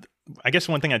 I guess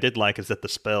one thing I did like is that the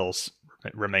spells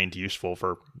remained useful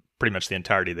for pretty much the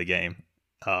entirety of the game.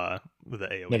 With the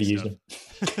AoE Never used them.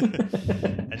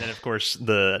 And then, of course,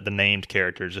 the named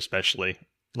characters, especially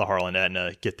Lahal and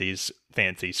Etna, get these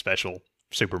fancy special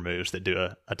super moves that do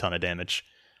a ton of damage.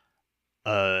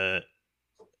 But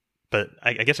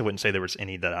I guess I wouldn't say there was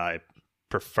any that I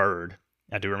preferred.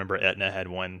 I do remember Etna had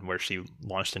one where she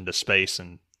launched into space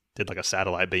and did like a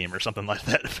satellite beam or something like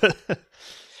that.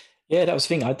 Yeah, that was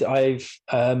the thing. I've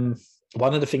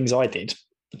one of the things I did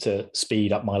to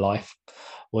speed up my life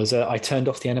was I turned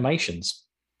off the animations.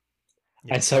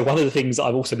 Yeah. And so one of the things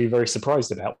I've also been very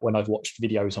surprised about when I've watched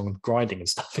videos on grinding and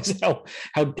stuff is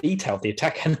how detailed the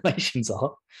attack animations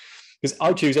are. Because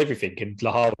I choose everything and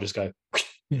Lahal will just go,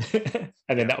 and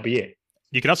then that'll be it.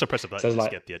 You can also press a button to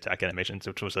skip the attack animations,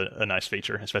 which was a nice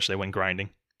feature, especially when grinding.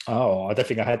 Oh, I don't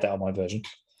think I had that on my version.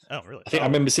 Oh, really? I think I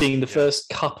remember seeing the first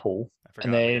couple,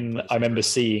 and then I remember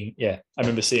seeing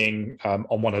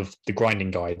on one of the grinding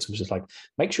guides, it was just like,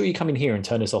 make sure you come in here and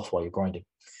turn this off while you're grinding.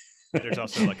 There's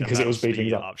also like a mouse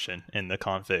speed option in the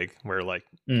config where like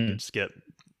you can skip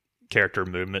character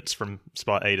movements from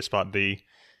spot A to spot B.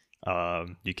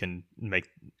 You can make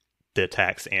the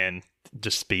attacks and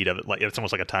just speed of it, like it's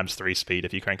almost like a ×3 speed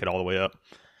if you crank it all the way up.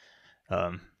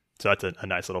 So that's a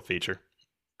nice little feature.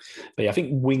 But yeah, I think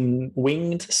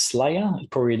Winged Slayer is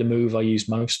probably the move I used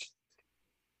most,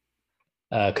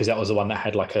 because that was the one that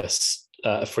had like a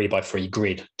 3x3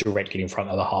 grid directly in front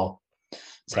of the hull.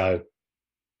 So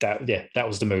that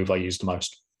was the move I used the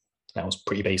most. That was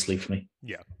pretty beastly for me.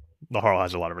 Yeah, the Harl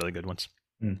has a lot of really good ones.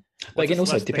 But again,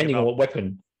 also depending on what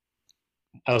weapon.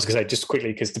 I was going to say just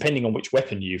quickly, because depending on which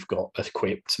weapon you've got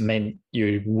equipped, meant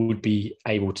you would be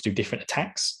able to do different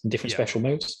attacks and different special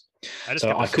moves.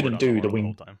 So I couldn't do the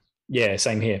wing. Yeah,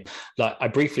 same here. Like I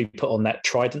briefly put on that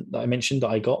trident that I mentioned that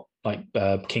I got, like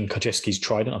King Kojeski's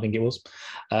trident, I think it was.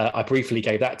 I briefly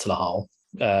gave that to Lahal,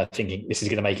 thinking this is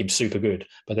going to make him super good.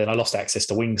 But then I lost access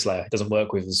to Wingslayer. It doesn't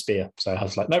work with the spear. So I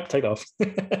was like, nope, take it off.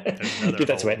 Give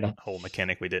that to Etna. Whole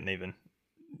mechanic we didn't even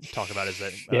talk about is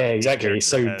that exactly. It's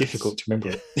so difficult to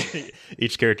remember it.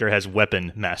 Each character has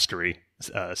weapon mastery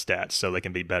stats, so they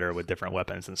can be better with different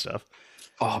weapons and stuff.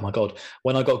 Oh my god,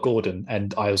 when I got Gordon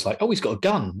and I was like, oh, he's got a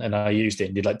gun, and I used it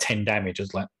and did like 10 damage, I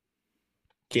was like,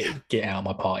 get out of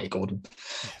my party, Gordon.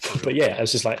 But yeah, I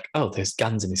was just like, oh, there's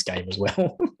guns in this game as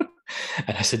well.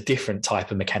 And it's a different type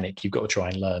of mechanic you've got to try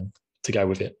and learn to go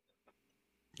with it.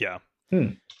 Yeah.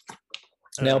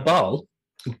 Now Baal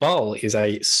is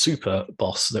a super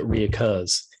boss that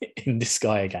reoccurs in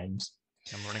Disgaea games.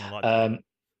 I'm learning a lot.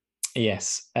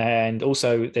 Yes, and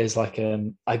also there's like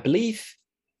I believe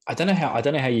I don't know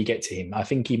how you get to him. I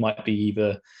think he might be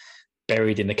either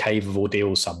buried in the Cave of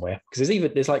Ordeals somewhere, because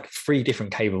there's like 3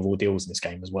 different Cave of Ordeals in this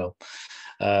game as well.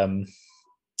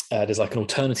 There's like an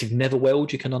alternative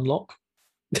Netherworld you can unlock.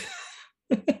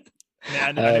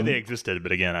 I knew they existed,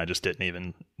 but again, I just didn't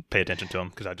even pay attention to them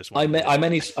because I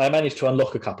managed to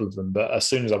unlock a couple of them, but as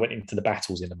soon as I went into the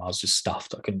battles in them, I was just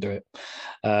stuffed. I couldn't do it.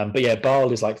 But yeah,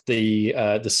 Baal is like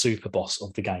the super boss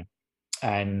of the game,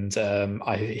 and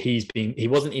he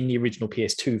wasn't in the original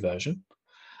PS2 version.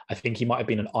 I think he might have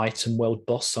been an item world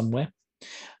boss somewhere,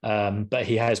 but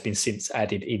he has been since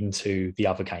added into the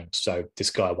other games. So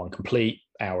Disgaea 1 Complete,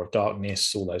 Hour of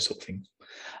Darkness, all those sort of things.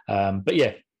 But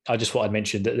yeah, I just thought I'd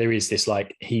mention that there is this,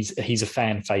 like, he's a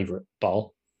fan favorite,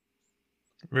 Baal.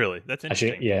 Really? That's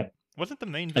interesting. Actually, yeah. Wasn't the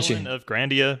main villain of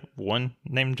Grandia one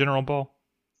named General Baal?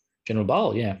 General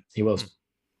Baal, yeah, he was.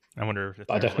 I wonder if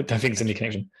I don't think there's any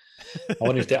connection. I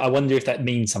wonder if that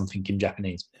means something in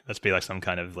Japanese. It must be like some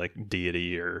kind of like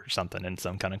deity or something in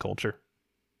some kind of culture.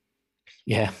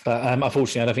 Yeah, but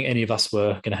unfortunately, I don't think any of us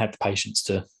were going to have the patience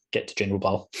to get to General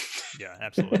Baal. Yeah,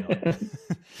 absolutely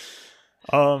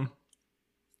not.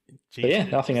 But yeah,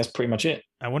 I think that's pretty much it.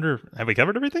 I wonder, have we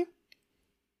covered everything?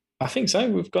 I think so.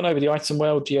 We've gone over the item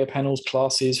world, geo panels,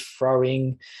 classes,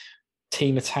 throwing,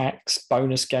 team attacks,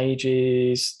 bonus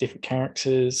gauges, different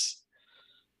characters,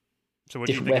 so what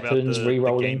do you different think weapons, about the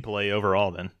rerolling. Gameplay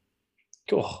overall then?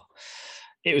 Oh,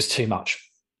 it was too much.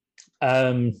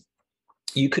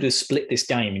 You could have split this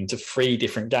game into 3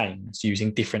 different games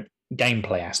using different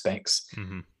gameplay aspects.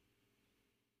 Mm-hmm.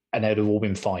 And they'd have all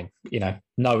been fine,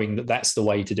 knowing that that's the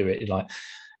way to do it. Like,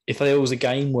 if there was a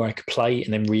game where I could play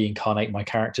and then reincarnate my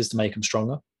characters to make them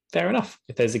stronger, fair enough.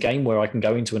 If there's a game where I can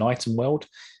go into an item world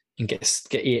and get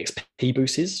EXP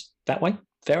boosts that way,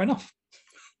 fair enough.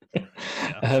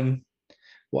 Yeah.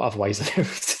 What other ways are there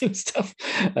of doing stuff?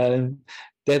 They're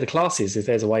the classes. If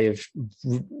there's a way of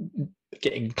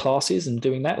getting classes and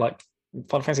doing that, like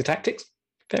Final Fantasy Tactics,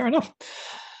 fair enough.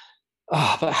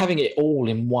 But having it all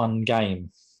in one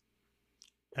game,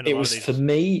 it was for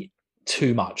me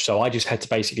too much. So I just had to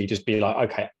basically just be like,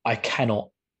 okay, I cannot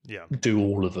do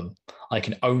all of them. I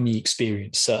can only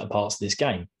experience certain parts of this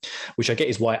game, which I get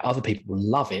is why other people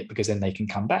love it, because then they can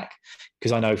come back.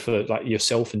 Because I know for like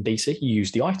yourself and DC, you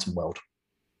use the item world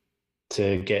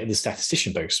to get the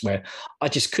statistician boost, where I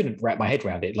just couldn't wrap my head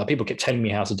around it. Like, people kept telling me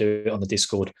how to do it on the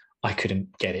Discord. I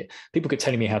couldn't get it. People kept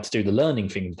telling me how to do the learning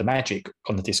thing, the magic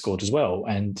on the Discord as well,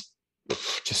 and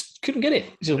just couldn't get it.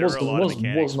 It just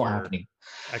was not happening.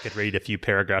 I could read a few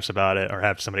paragraphs about it, or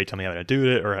have somebody tell me how to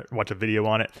do it, or watch a video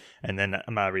on it, and then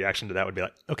my reaction to that would be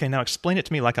like, okay, now explain it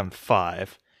to me like I'm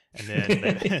 5. And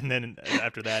then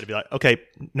after that, it'd be like, okay,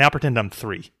 now pretend I'm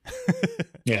 3.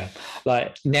 Yeah.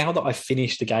 Like, now that I've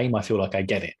finished the game, I feel like I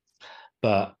get it.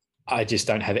 But I just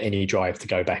don't have any drive to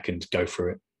go back and go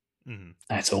through it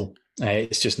at all.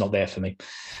 It's just not there for me.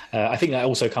 I think that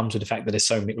also comes with the fact that there's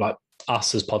so many, like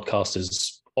us as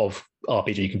podcasters of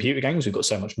RPG computer games, we've got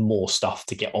so much more stuff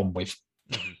to get on with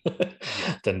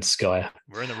than Disgaea.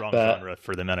 We're in the wrong genre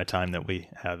for the amount of time that we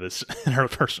have in our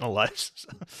personal lives. So.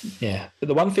 Yeah. But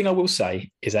the one thing I will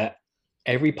say is that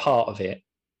every part of it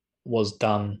was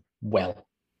done well.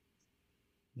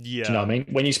 Yeah. Do you know what I mean?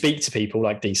 When you speak to people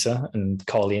like Disa and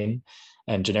Colin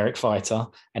and Generic Fighter,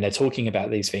 and they're talking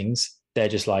about these things, they're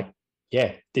just like,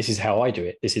 yeah, this is how I do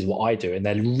it. This is what I do. And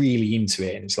they're really into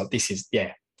it. And it's like, this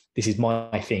is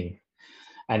my thing.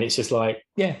 And it's just like,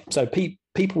 yeah. So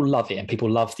people love it, and people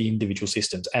love the individual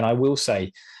systems. And I will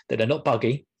say that they're not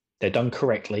buggy. they're done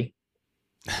correctly,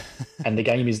 and the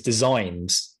game is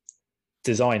designed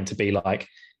to be like,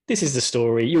 this is the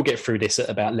story. You'll get through this at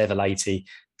about level 80.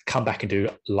 Come back and do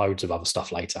loads of other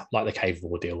stuff later, like the Cave of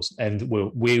Ordeals, and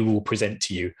we will present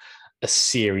to you a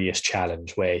serious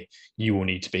challenge where you will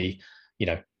need to be,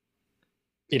 like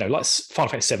Final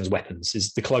Fantasy VII's weapons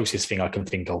is the closest thing I can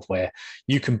think of where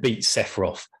you can beat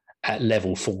Sephiroth at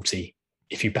level 40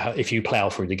 if you plow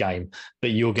through the game,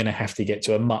 but you're going to have to get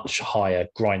to a much higher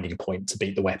grinding point to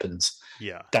beat the weapons.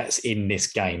 Yeah, that's in this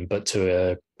game, but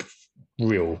to a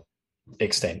real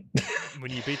extent.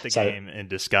 When you beat the game in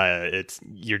Disgaea,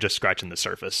 you're just scratching the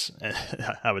surface,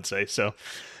 I would say. So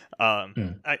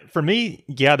for me,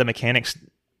 the mechanics,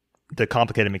 the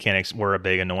complicated mechanics were a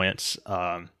big annoyance.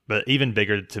 But even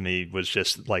bigger to me was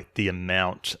just like the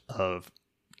amount of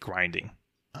grinding.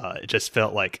 It just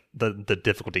felt like the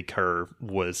difficulty curve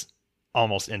was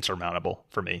almost insurmountable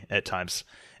for me at times.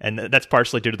 And that's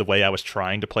partially due to the way I was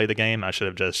trying to play the game. I should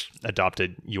have just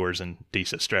adopted yours and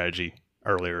Desa's strategy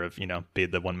earlier of, be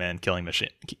the one-man killing machine,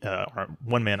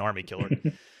 one-man army killer.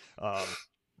 But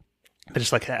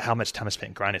just like how much time I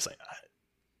spent grinding, it's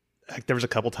like there was a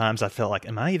couple times I felt like,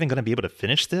 am I even going to be able to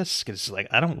finish this? Because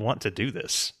I don't want to do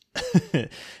this.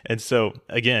 And so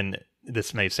again,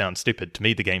 this may sound stupid. To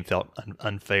me, the game felt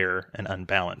unfair and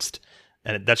unbalanced.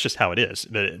 And that's just how it is.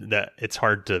 But that it's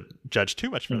hard to judge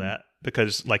too much for that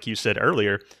because, like you said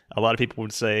earlier, a lot of people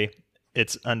would say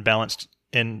it's unbalanced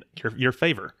in your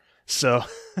favor. So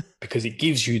because it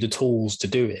gives you the tools to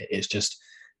do it. It's just,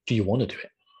 do you want to do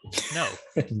it? No.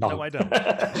 No, I don't.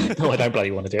 No, I don't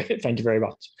bloody want to do it. Thank you very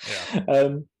much.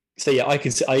 Yeah. So yeah, I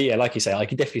can see, like you say, I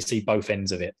can definitely see both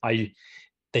ends of it. They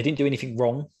didn't do anything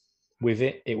wrong with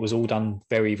it. It was all done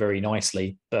very, very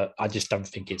nicely, but I just don't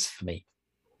think it's for me.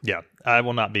 Yeah, I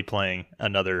will not be playing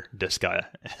another Disgaea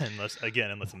unless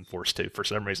I'm forced to for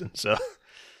some reason. So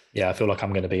yeah, I feel like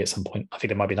I'm going to be at some point. I think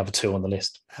there might be another 2 on the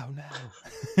list. Oh no!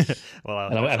 Well,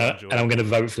 I'm going to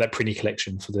vote for that Prinny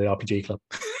collection for the RPG Club.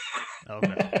 Oh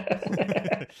no!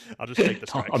 I'll just take the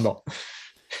strikes. I'm not.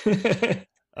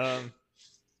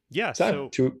 Yeah. So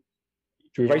do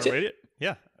we rate it?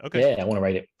 Yeah. Okay. Yeah, I want to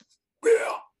rate it.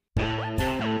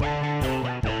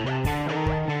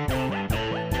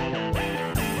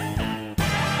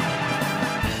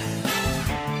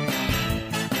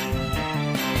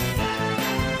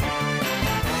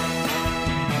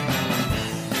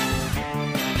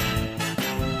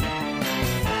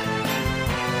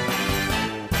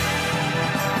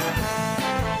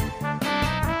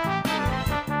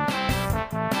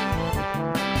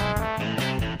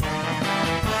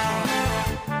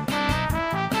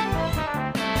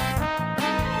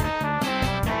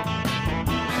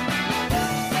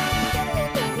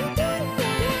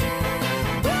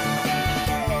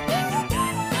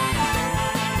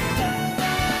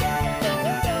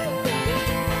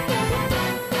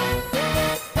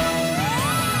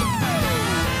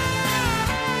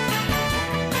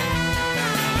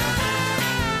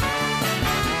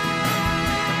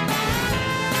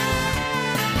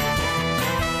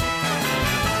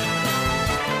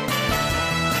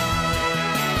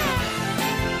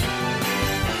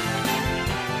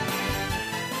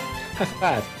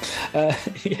 Bad.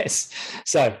 Yes.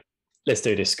 So let's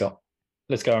do this, Scott.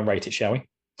 Let's go and rate it, shall we?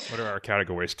 What are our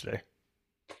categories today?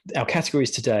 Our categories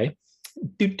today.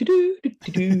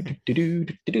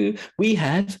 We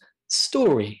have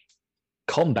story,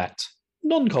 combat,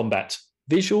 non-combat,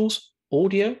 visuals,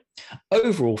 audio,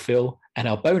 overall feel, and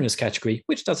our bonus category,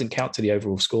 which doesn't count to the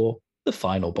overall score, the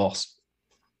final boss.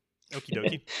 Okie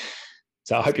dokie.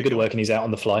 So I hope you're good at working these out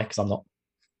on the fly because I'm not.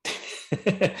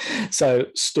 So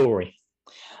story.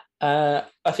 I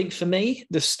think for me,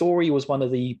 the story was one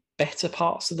of the better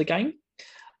parts of the game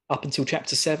up until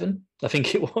chapter 7. I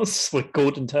think it was when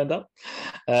Gordon turned up,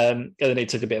 and then it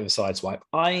took a bit of a sideswipe.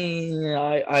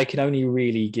 I can only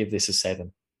really give this a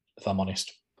 7, if I'm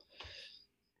honest.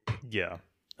 Yeah.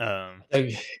 I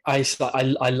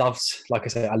loved, like I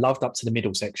said, I loved up to the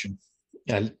middle section,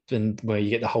 and where you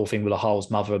get the whole thing with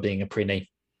Ahal's mother being a Prinny.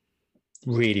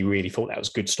 Really, really thought that was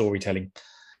good storytelling.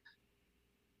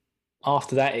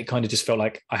 After that, it kind of just felt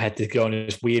like I had to go on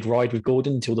this weird ride with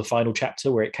Gordon until the final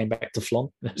chapter where it came back to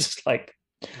Flon. It was just like,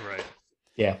 right.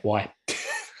 Yeah, why?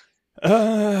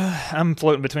 I'm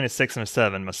floating between a 6 and a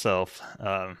 7 myself.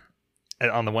 On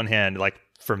the one hand, like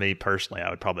for me personally, I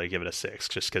would probably give it a 6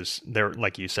 just because there,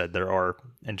 like you said, there are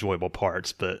enjoyable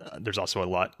parts, but there's also a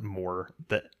lot more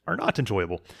that are not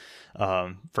enjoyable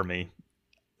for me.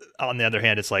 On the other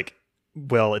hand, it's like,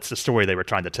 well, it's the story they were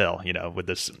trying to tell, with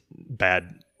this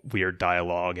bad, weird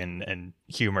dialogue and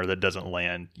humor that doesn't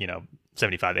land,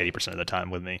 75, 80% of the time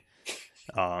with me.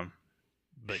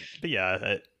 But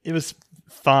yeah, it was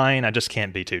fine. I just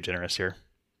can't be too generous here.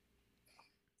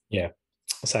 Yeah,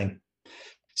 same.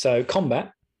 So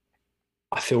combat,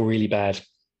 I feel really bad.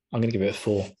 I'm going to give it a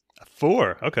 4. A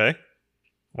 4? Okay.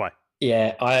 Why?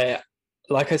 Yeah,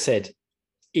 like I said,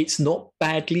 it's not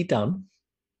badly done.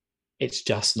 It's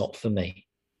just not for me.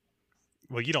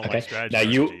 Well, you don't like strategy now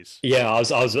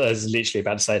RPGs. I was literally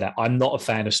about to say that. I'm not a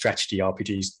fan of strategy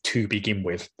RPGs to begin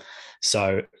with.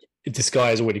 So Disgaea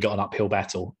has already got an uphill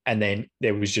battle, and then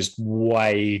there was just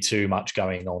way too much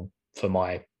going on for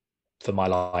my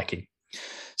liking.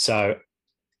 So,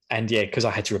 and yeah, because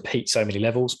I had to repeat so many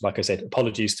levels, like I said,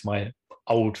 apologies to my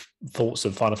old thoughts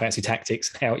of Final Fantasy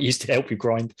Tactics, how it used to help you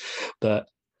grind. But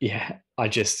yeah, I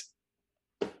didn't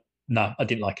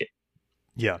like it.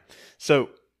 Yeah. So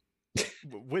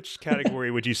which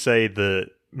category would you say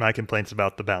my complaints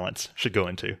about the balance should go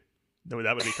into? That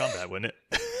would be combat, wouldn't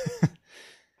it?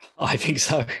 I think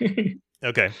so.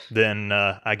 Okay, then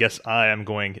I guess I am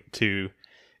going to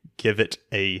give it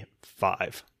a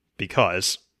 5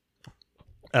 because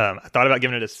I thought about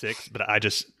giving it a 6, but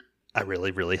I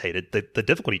really, really hated the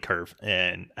difficulty curve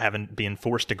and being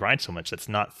forced to grind so much. That's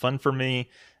not fun for me.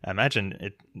 I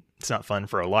imagine it's not fun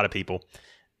for a lot of people.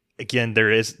 Again,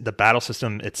 the battle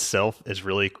system itself is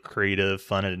really creative,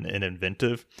 fun, and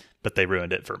inventive, but they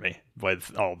ruined it for me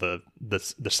with all the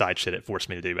side shit it forced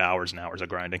me to do, hours and hours of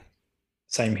grinding.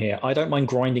 Same here. I don't mind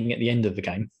grinding at the end of the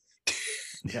game.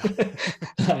 Yeah.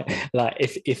 like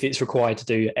if it's required to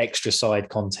do extra side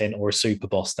content or a super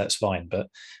boss, that's fine. But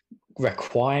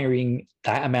requiring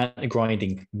that amount of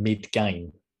grinding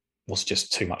mid-game was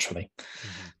just too much for me.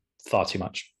 Mm-hmm. Far too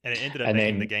much. And it ended up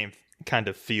making the game kind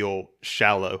of feel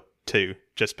shallow too,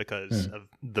 just because of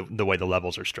the way the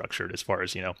levels are structured, as far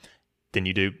as, then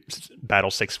you do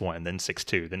battle 6-1, then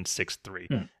 6-2, then 6-3.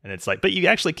 And it's like, but you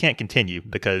actually can't continue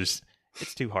because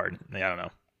it's too hard. I don't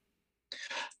know.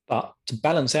 But to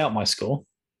balance out my score,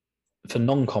 for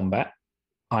non-combat,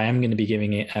 I am going to be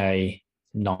giving it a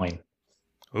 9.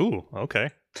 Ooh, okay.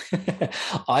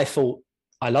 I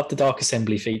loved the Dark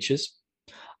Assembly features.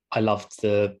 I loved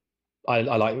I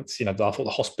liked, I thought the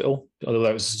hospital, although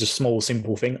it was just a small,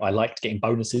 simple thing, I liked getting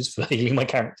bonuses for healing my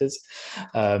characters.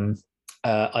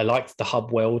 I liked the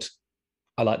hub world.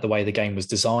 I liked the way the game was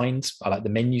designed. I liked the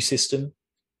menu system.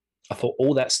 I thought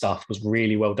all that stuff was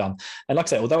really well done. And like I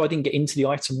said, although I didn't get into the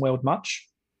item world much,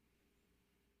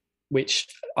 which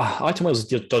item world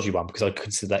was a dodgy one because I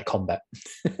consider that combat.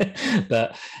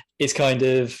 But it's kind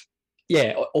of,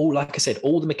 like I said,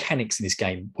 all the mechanics in this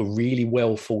game were really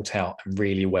well thought out and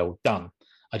really well done.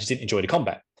 I just didn't enjoy the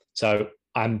combat. So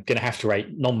I'm going to have to rate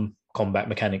non-combat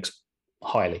mechanics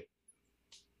highly.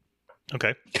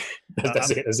 Okay. That's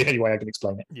the only way I can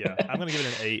explain it. Yeah, I'm going to give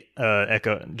it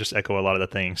an 8. Echo a lot of the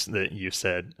things that you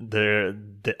said.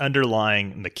 The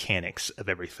underlying mechanics of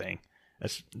everything,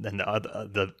 and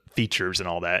the features and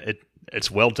all that.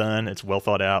 It's well done. It's well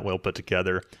thought out, well put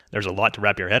together. There's a lot to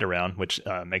wrap your head around, which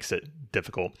makes it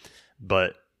difficult.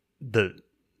 But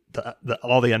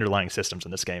all the underlying systems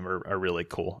in this game are really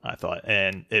cool, I thought,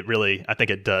 and I think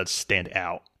it does stand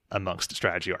out amongst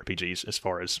strategy RPGs as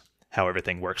far as how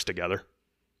everything works together.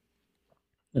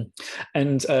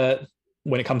 And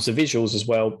when it comes to visuals as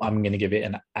well, I'm going to give it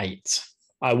an 8.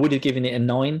 I would have given it a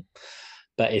 9,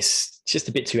 but it's just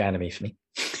a bit too anime for me.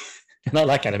 And I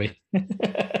like anime.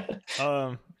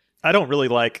 I don't really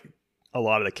like a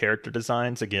lot of the character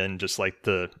designs. Again, just like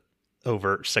the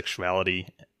overt sexuality,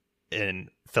 and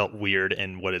felt weird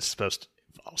in what is supposed to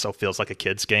also feels like a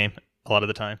kid's game a lot of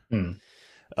the time.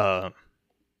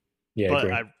 Yeah,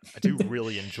 but I do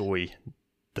really enjoy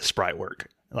the sprite work.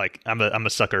 Like I'm a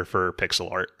sucker for pixel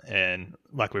art, and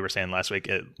like we were saying last week,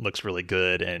 it looks really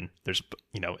good. And there's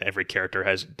every character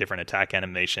has different attack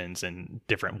animations and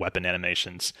different weapon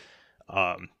animations.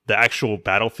 The actual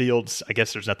battlefields, I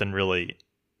guess there's nothing really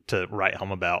to write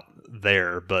home about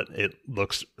there, but it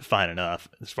looks fine enough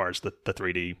as far as the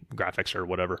 3D graphics or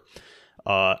whatever.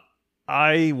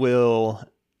 I will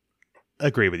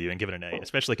agree with you and give it an A,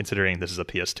 especially considering this is a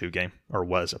PS2 game, or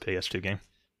was a PS2 game.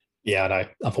 Yeah, I know.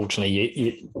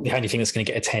 Unfortunately, the only thing that's going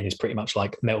to get a 10 is pretty much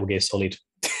like Metal Gear Solid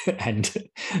and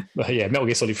Metal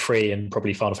Gear Solid 3 and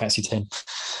probably Final Fantasy 10.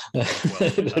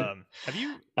 Have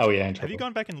you? Oh yeah. Have you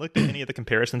gone back and looked at any of the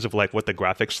comparisons of like what the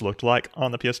graphics looked like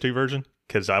on the PS2 version?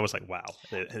 Because I was like, wow,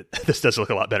 this does look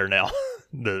a lot better now.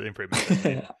 The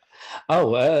improvement.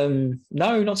 No,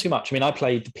 not too much. I mean, I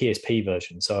played the PSP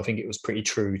version, so I think it was pretty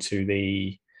true to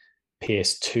the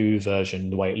PS2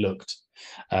 version, the way it looked.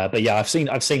 But yeah, I've seen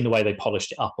the way they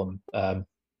polished it up on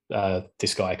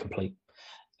Disgaea Complete,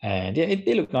 and yeah,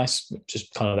 it looked nice.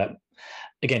 Just kind of that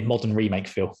again, modern remake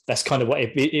feel. That's kind of what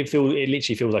it feels. It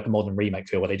literally feels like a modern remake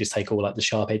feel where they just take all like the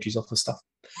sharp edges off of stuff.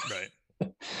 Right.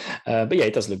 But yeah,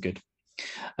 it does look good.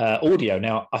 Audio.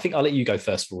 Now, I think I'll let you go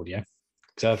first for audio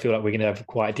because I feel like we're going to have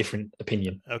quite a different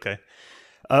opinion. Okay.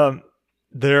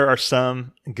 There are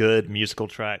some good musical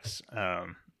tracks.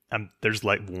 There's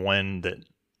like one that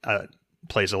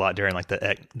plays a lot during like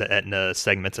the Etna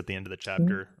segments at the end of the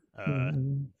chapter.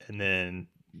 And then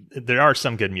there are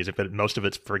some good music, but most of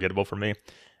it's forgettable for me.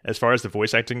 As far as the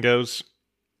voice acting goes,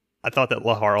 I thought that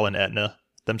Laharl and Etna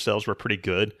themselves were pretty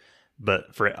good,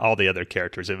 but for all the other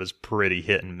characters, it was pretty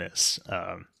hit and miss.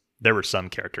 There were some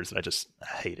characters that I just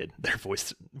hated their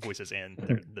voices and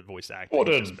the voice acting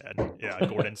was just bad. Yeah,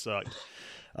 Gordon sucked.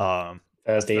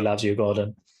 Thursday loves you,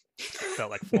 Gordon.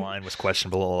 Felt like flying was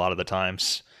questionable a lot of the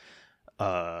times.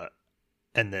 And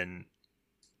then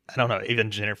I don't know,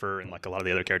 even Jennifer and like a lot of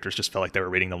the other characters just felt like they were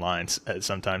reading the lines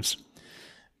sometimes.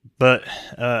 But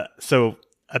so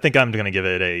I think I'm going to give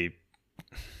it a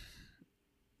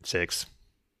 6.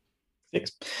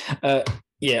 6.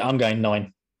 Yeah, I'm going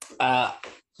 9.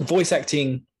 Voice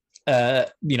acting,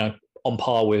 on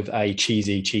par with a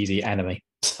cheesy anime.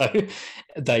 So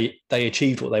they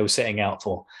achieved what they were setting out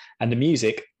for. And the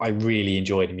music, I really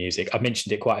enjoy the music. I've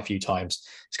mentioned it quite a few times.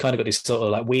 It's kind of got this sort of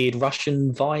like weird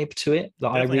Russian vibe to it that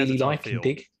I really like and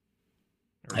dig.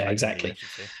 Yeah, exactly.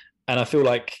 And I feel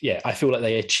like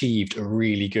they achieved a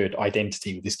really good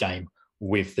identity with this game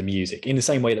with the music in the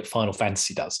same way that Final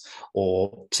Fantasy does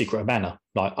or Secret of Mana.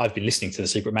 Like I've been listening to the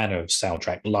Secret of Mana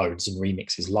soundtrack loads and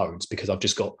remixes loads because I've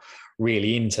just got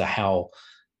really into how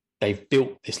they've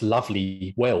built this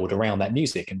lovely world around that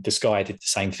music. And Disgaea did the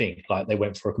same thing. Like they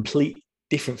went for a complete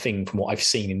different thing from what I've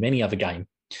seen in many other games.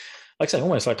 Like I say,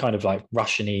 almost like kind of like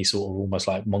Russian-y, sort of almost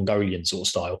like Mongolian sort of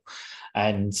style.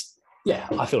 And yeah,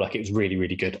 I feel like it was really,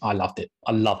 really good. I loved it.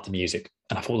 I loved the music.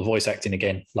 And I thought the voice acting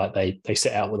again, like they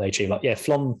set out what they achieved. Like, yeah,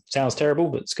 Flom sounds terrible,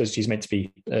 but it's because she's meant to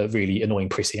be a really annoying,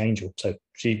 prissy angel. So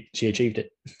she achieved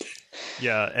it.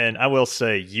 Yeah, and I will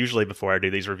say, usually before I do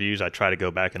these reviews, I try to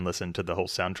go back and listen to the whole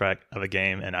soundtrack of a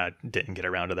game, and I didn't get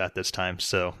around to that this time.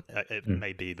 So it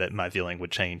may be that my feeling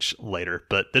would change later,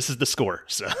 but this is the score.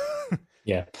 So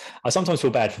yeah, I sometimes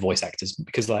feel bad for voice actors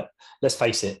because, like, let's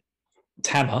face it,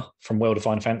 Tamar from World of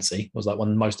Final Fantasy was like one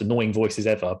of the most annoying voices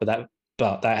ever, but that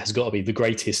has got to be the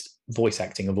greatest voice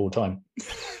acting of all time.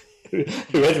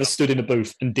 Whoever stood in a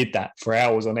booth and did that for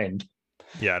hours on end.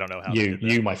 Yeah, I don't know how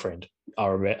you, my friend,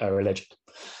 are a legend.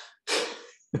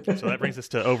 So that brings us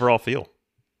to overall feel.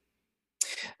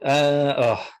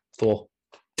 4.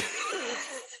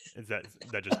 Is that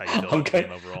just how you feel about the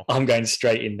game overall? I'm going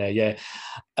straight in there. Yeah,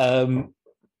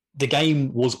 the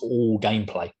game was all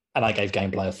gameplay, and I gave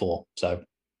gameplay a 4. So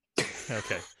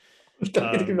okay.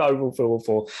 Overall feel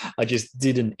 4. I just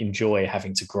didn't enjoy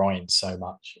having to grind so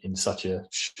much in such a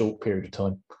short period of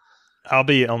time. I'll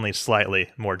be only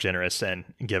slightly more generous and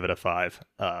give it a 5.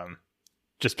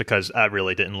 Just because I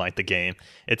really didn't like the game.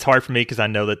 It's hard for me because I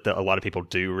know that a lot of people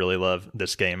do really love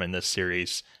this game and this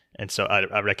series. And so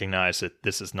I recognize that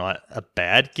this is not a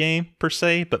bad game per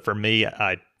se, but for me,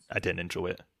 I didn't enjoy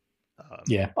it.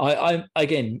 Yeah,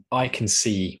 I can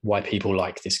see why people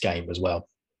like this game as well.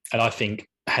 And I think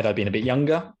had I been a bit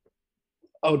younger,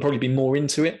 I would probably be more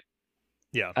into it.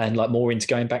 Yeah. And like more into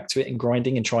going back to it and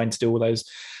grinding and trying to do all those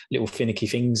little finicky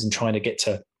things and trying to get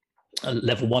to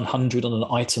level 100 on an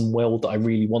item world that I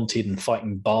really wanted and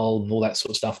fighting Baal and all that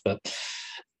sort of stuff. But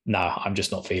no, I'm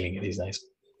just not feeling it these days.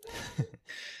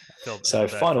 So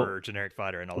final for Generic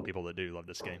Fighter and all the people that do love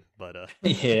this game, but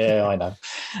yeah, I know.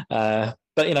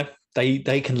 But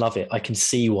they can love it. I can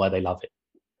see why they love it.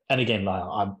 And again,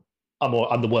 I'm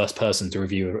the worst person to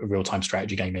review a real-time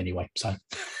strategy game anyway. So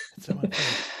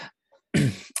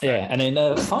yeah, and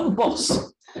then final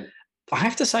boss. I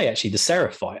have to say, actually, the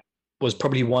Seraph fight was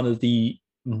probably one of the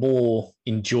more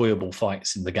enjoyable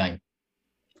fights in the game.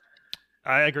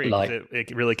 I agree. Like,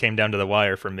 it really came down to the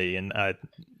wire for me, and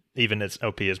even as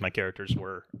OP as my characters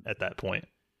were at that point.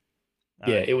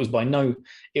 Yeah, it was by no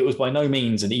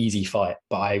means an easy fight,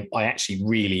 but I actually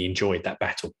really enjoyed that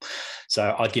battle.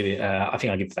 So I'd give it. I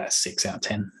think I'd give that a 6 out of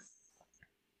 10.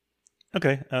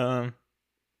 Okay.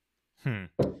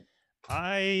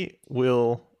 I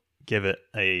will give it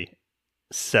a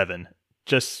 7,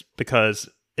 just because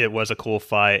it was a cool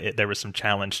fight. There was some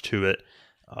challenge to it.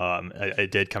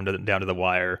 It did come down to the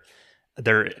wire.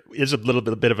 There is a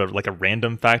bit of a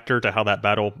random factor to how that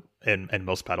battle and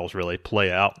most battles really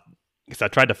play out. Because I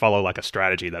tried to follow like a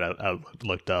strategy that I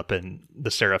looked up, and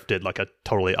the Seraph did like a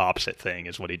totally opposite thing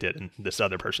is what he did in this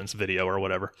other person's video or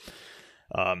whatever.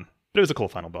 But it was a cool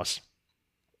final boss.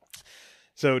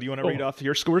 So do you want to read off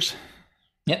your scores?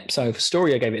 Yep. So for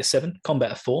story, I gave it a 7,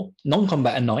 combat a 4,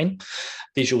 non-combat a 9,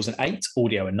 visuals an 8,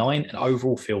 audio a 9, and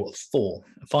overall feel a 4.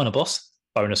 Final boss,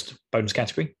 bonus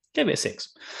category, gave it a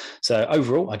 6. So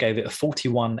overall, I gave it a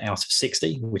 41 out of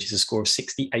 60, which is a score of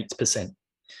 68%.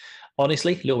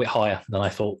 Honestly, a little bit higher than I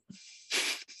thought.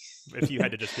 If you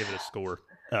had to just give it a score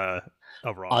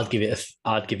overall, I'd give it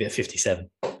a 57.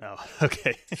 Oh,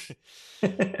 okay.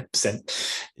 Percent.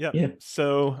 Yeah.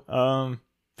 So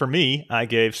for me, I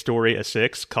gave story a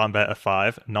 6, combat a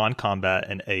 5, non-combat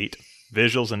an 8,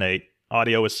 visuals an 8,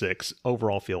 audio a 6,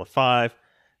 overall feel a 5,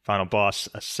 final boss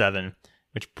a 7,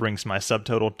 which brings my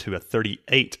subtotal to a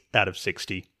 38 out of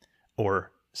 60,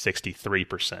 or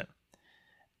 63%.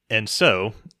 And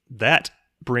so that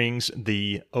brings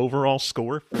the overall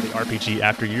score for the RPG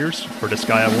After Years for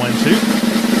Disgaea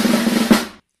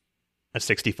 1-2 at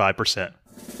 65%.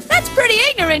 That's pretty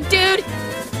ignorant, dude.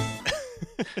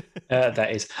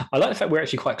 That is. I like the fact we're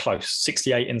actually quite close,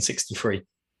 68 and 63.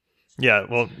 Yeah,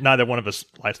 well, neither one of us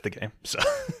likes the game, so...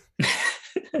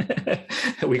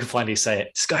 We can finally say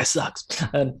it. This guy sucks.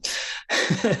 No,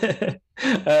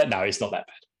 it's not that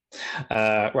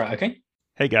bad. Right, okay.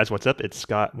 Hey guys, what's up? It's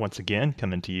Scott once again,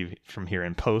 coming to you from here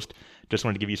in post. Just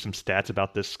wanted to give you some stats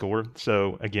about this score.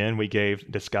 So again, we gave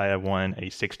Disgaea 1 a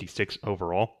 66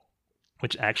 overall,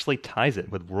 which actually ties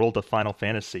it with World of Final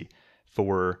Fantasy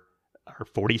for our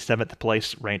 47th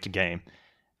place ranked game,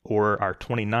 or our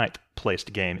 29th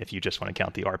placed game if you just want to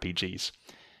count the RPGs.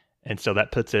 And so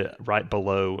that puts it right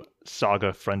below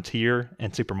Saga Frontier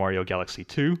and Super Mario Galaxy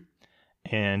 2,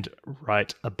 and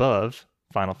right above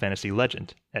Final Fantasy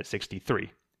Legend at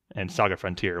 63. And Saga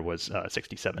Frontier was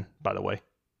 67, by the way.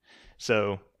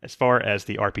 So as far as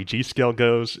the RPG scale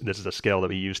goes, this is a scale that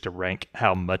we use to rank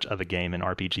how much of a game an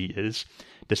RPG is.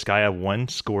 Disgaea 1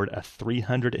 scored a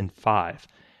 305,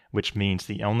 which means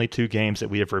the only two games that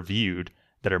we have reviewed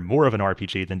that are more of an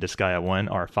RPG than Disgaea 1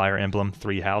 are Fire Emblem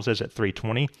Three Houses at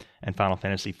 320 and Final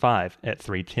Fantasy V at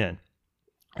 310.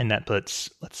 And that puts,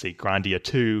 Grandia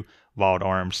 2, Wild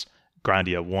Arms,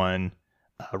 Grandia 1,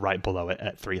 right below it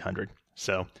at 300.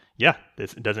 So, yeah,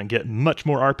 this doesn't get much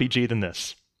more RPG than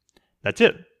this. That's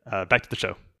it. Back to the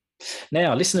show.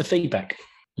 Now, listener feedback.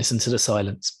 Listen to the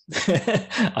silence.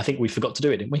 I think we forgot to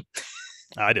do it, didn't we?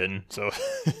 I didn't, so...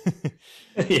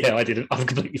 Yeah, I didn't. I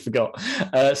completely forgot.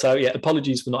 So, yeah,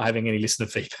 apologies for not having any listener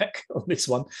feedback on this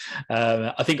one.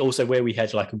 I think also where we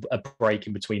had like a break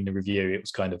in between the review, it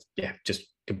was kind of, just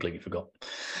completely forgot.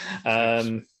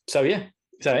 So, yeah.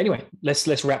 So, anyway,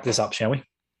 let's wrap this up, shall we?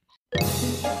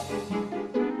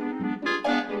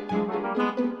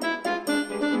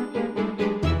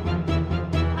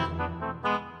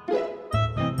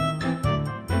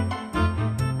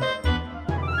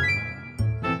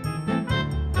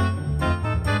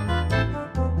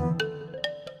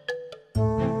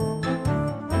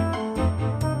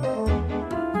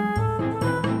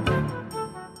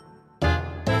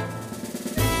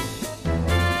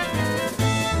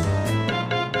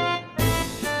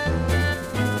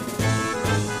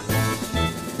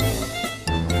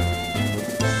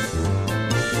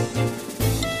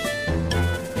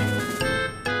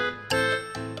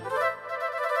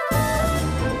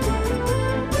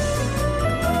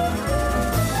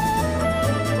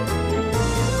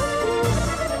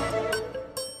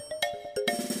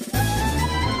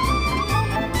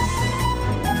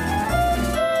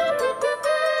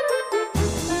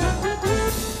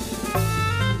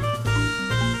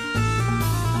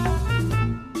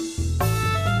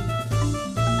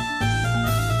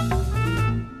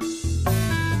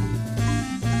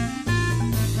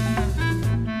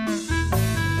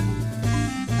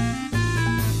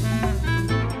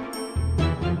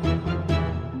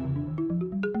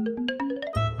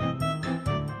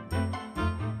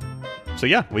 So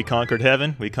yeah, we conquered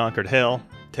heaven, we conquered hell.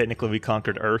 Technically, we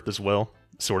conquered Earth as well,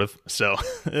 sort of. So,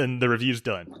 and the review's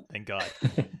done. Thank God.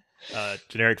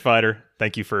 Generic Fighter,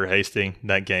 thank you for hasting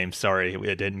that game. Sorry,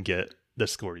 it didn't get the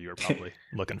score you were probably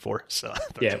looking for. So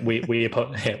yeah, we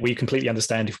completely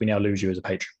understand if we now lose you as a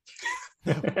patron.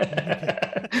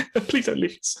 Please don't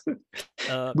leave us.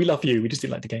 We love you. We just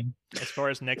didn't like the game. As far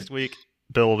as next week,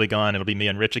 Bill will be gone. It'll be me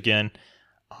and Rich again.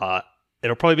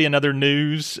 It'll probably be another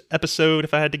news episode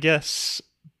if I had to guess,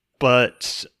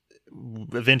 but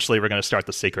eventually we're going to start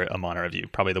the secret Amana review,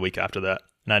 probably the week after that.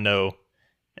 And I know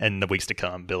in the weeks to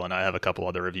come, Bill and I have a couple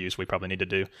other reviews we probably need to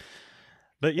do.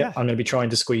 But yeah. I'm going to be trying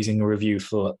to squeeze in a review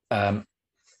for Final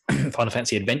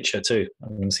Fantasy Adventure too.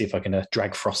 I'm going to see if I can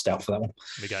drag Frost out for that one.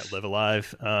 We got Live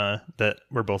Alive that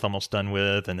we're both almost done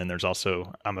with. And then there's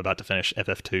also, I'm about to finish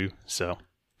FF2. So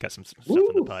got some stuff in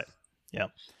the pipe. Yeah.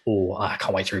 Oh, I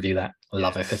can't wait to review that. I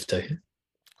love FF2.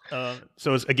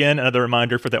 So again, another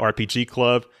reminder for the RPG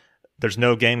Club. There's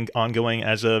no game ongoing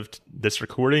as of this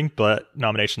recording, but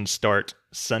nominations start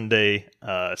Sunday,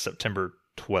 September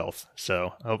 12th.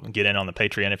 So get in on the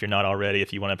Patreon if you're not already,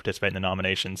 if you want to participate in the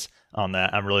nominations on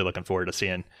that. I'm really looking forward to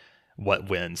seeing what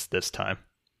wins this time.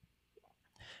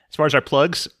 As far as our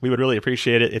plugs, we would really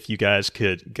appreciate it if you guys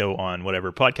could go on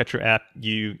whatever podcatcher app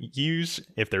you use.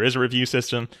 If there is a review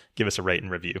system, give us a rate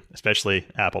and review, especially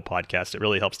Apple Podcasts. It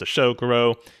really helps the show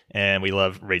grow, and we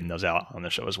love reading those out on the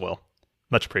show as well.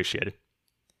 Much appreciated.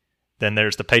 Then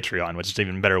there's the Patreon, which is an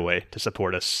even better way to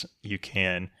support us. You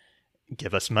can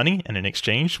give us money, and in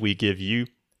exchange, we give you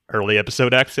early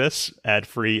episode access,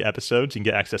 ad-free episodes. You can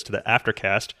get access to the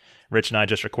Aftercast. Rich and I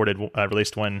just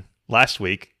released one last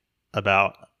week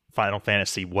about Final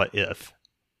Fantasy What If.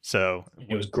 So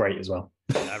it was great as well.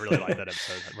 I really like that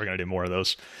episode. We're going to do more of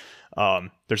those.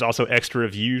 There's also extra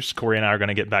reviews. Corey and I are going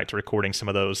to get back to recording some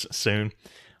of those soon.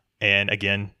 And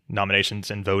again, nominations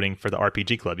and voting for the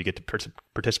RPG Club. You get to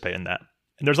participate in that.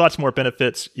 And there's lots more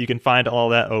benefits. You can find all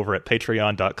that over at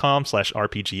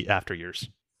patreon.com/RPG Afteryears.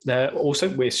 Also,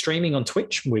 we're streaming on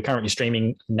Twitch. We're currently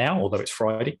streaming now, although it's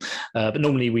Friday. But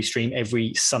normally we stream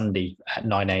every Sunday at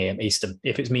 9 a.m. Eastern.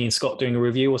 If it's me and Scott doing a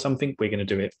review or something, we're going to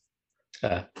do it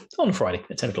on Friday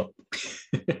at 10 o'clock.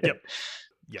 Yep.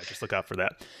 Yeah, just look out for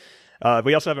that.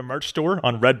 We also have a merch store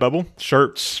on Redbubble.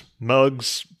 Shirts,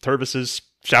 mugs, services,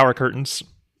 shower curtains.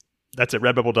 That's at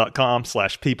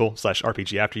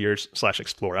redbubble.com/people/RPG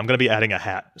Afteryears/explore. I'm going to be adding a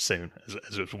hat soon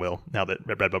as well, now that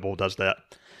Redbubble does that.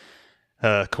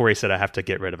 Corey said I have to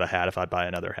get rid of a hat if I buy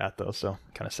another hat, though, so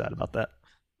kind of sad about that.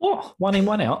 Oh, one in,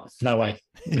 one out? No way.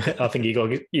 I think you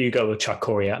go with Chuck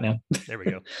Corey out now. There we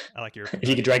go. I like your. If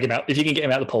you can drag him out, if you can get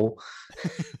him out of the pool.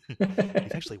 He's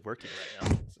actually working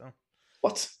right now. So.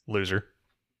 What? Loser.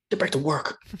 Get back to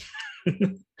work.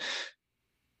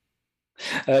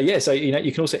 So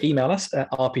you can also email us at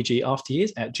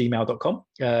rpgafteryears@gmail.com.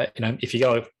 If you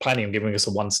are planning on giving us a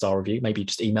 1-star review, maybe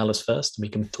just email us first and we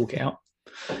can talk it out.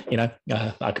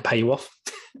 I could pay you off.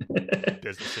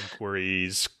 Business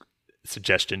inquiries,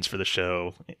 suggestions for the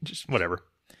show, just whatever.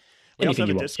 We Anything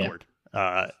also have a Discord.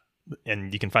 Yeah.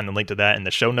 And you can find the link to that in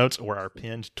the show notes or our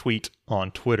pinned tweet on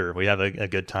Twitter. We have a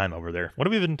good time over there. What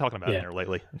have we been talking about in there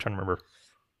lately? I'm trying to remember.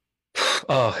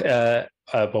 Well,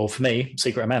 for me,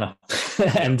 Secret of Mana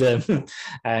and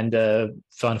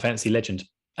Final Fantasy Legend.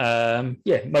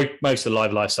 Most of the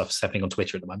live stuff is happening on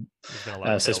Twitter at the moment. There's been a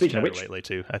lot of speaking of which, lately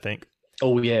too, I think.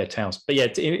 Oh yeah, towns. But yeah,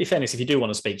 in fairness, if you do want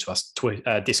to speak to us,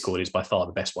 Discord is by far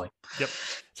the best way. Yep.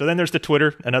 So then there's the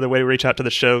Twitter, another way to reach out to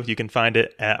the show. You can find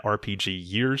it at RPG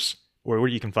Years, or where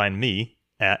you can find me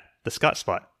at the Scott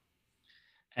Spot.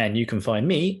 And you can find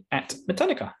me at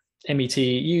Metallica,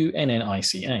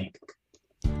 METUNNICA.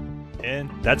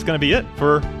 And that's going to be it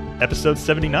for episode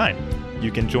 79.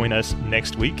 You can join us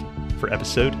next week for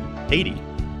episode 80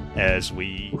 as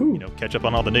we catch up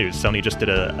on all the news. Sony just did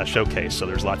a showcase, so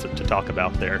there's lots to talk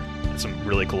about there and some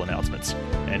really cool announcements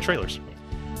and trailers.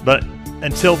 But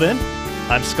until then,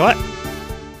 I'm Scott.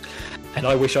 And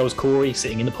I wish I was Corey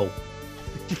sitting in the pool.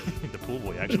 The pool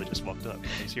boy actually just walked up.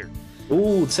 He's here.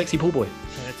 Ooh, the sexy pool boy.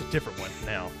 And it's a different one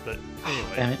now. But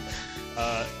anyway,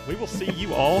 we will see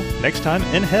you all next time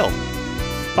in hell.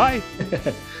 Bye.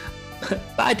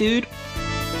 Bye, dude.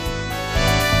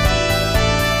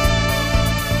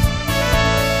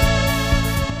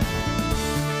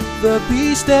 The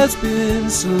beast has been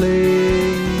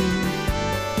slain.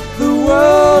 The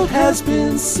world has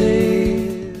been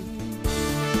saved.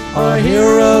 Our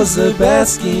heroes are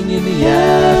basking in the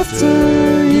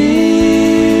after years.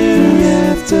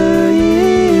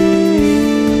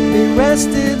 They rest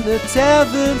in the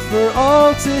tavern for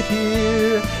all to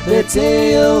hear. Their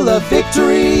tale of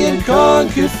victory and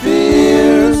conquered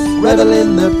fears. Revel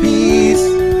in the peace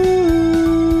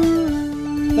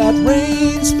that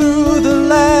reigns through the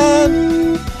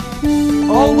land.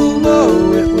 All will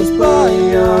know it was by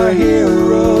our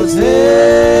heroes'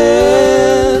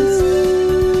 hands.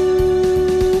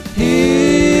 Here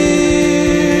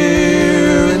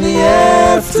in the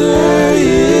after years.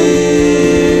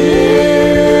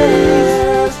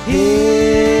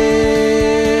 Here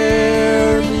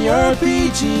in the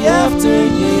RPG after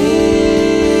years.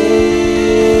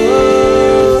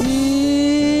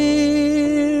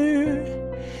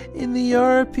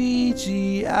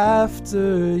 RPG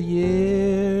after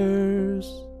years.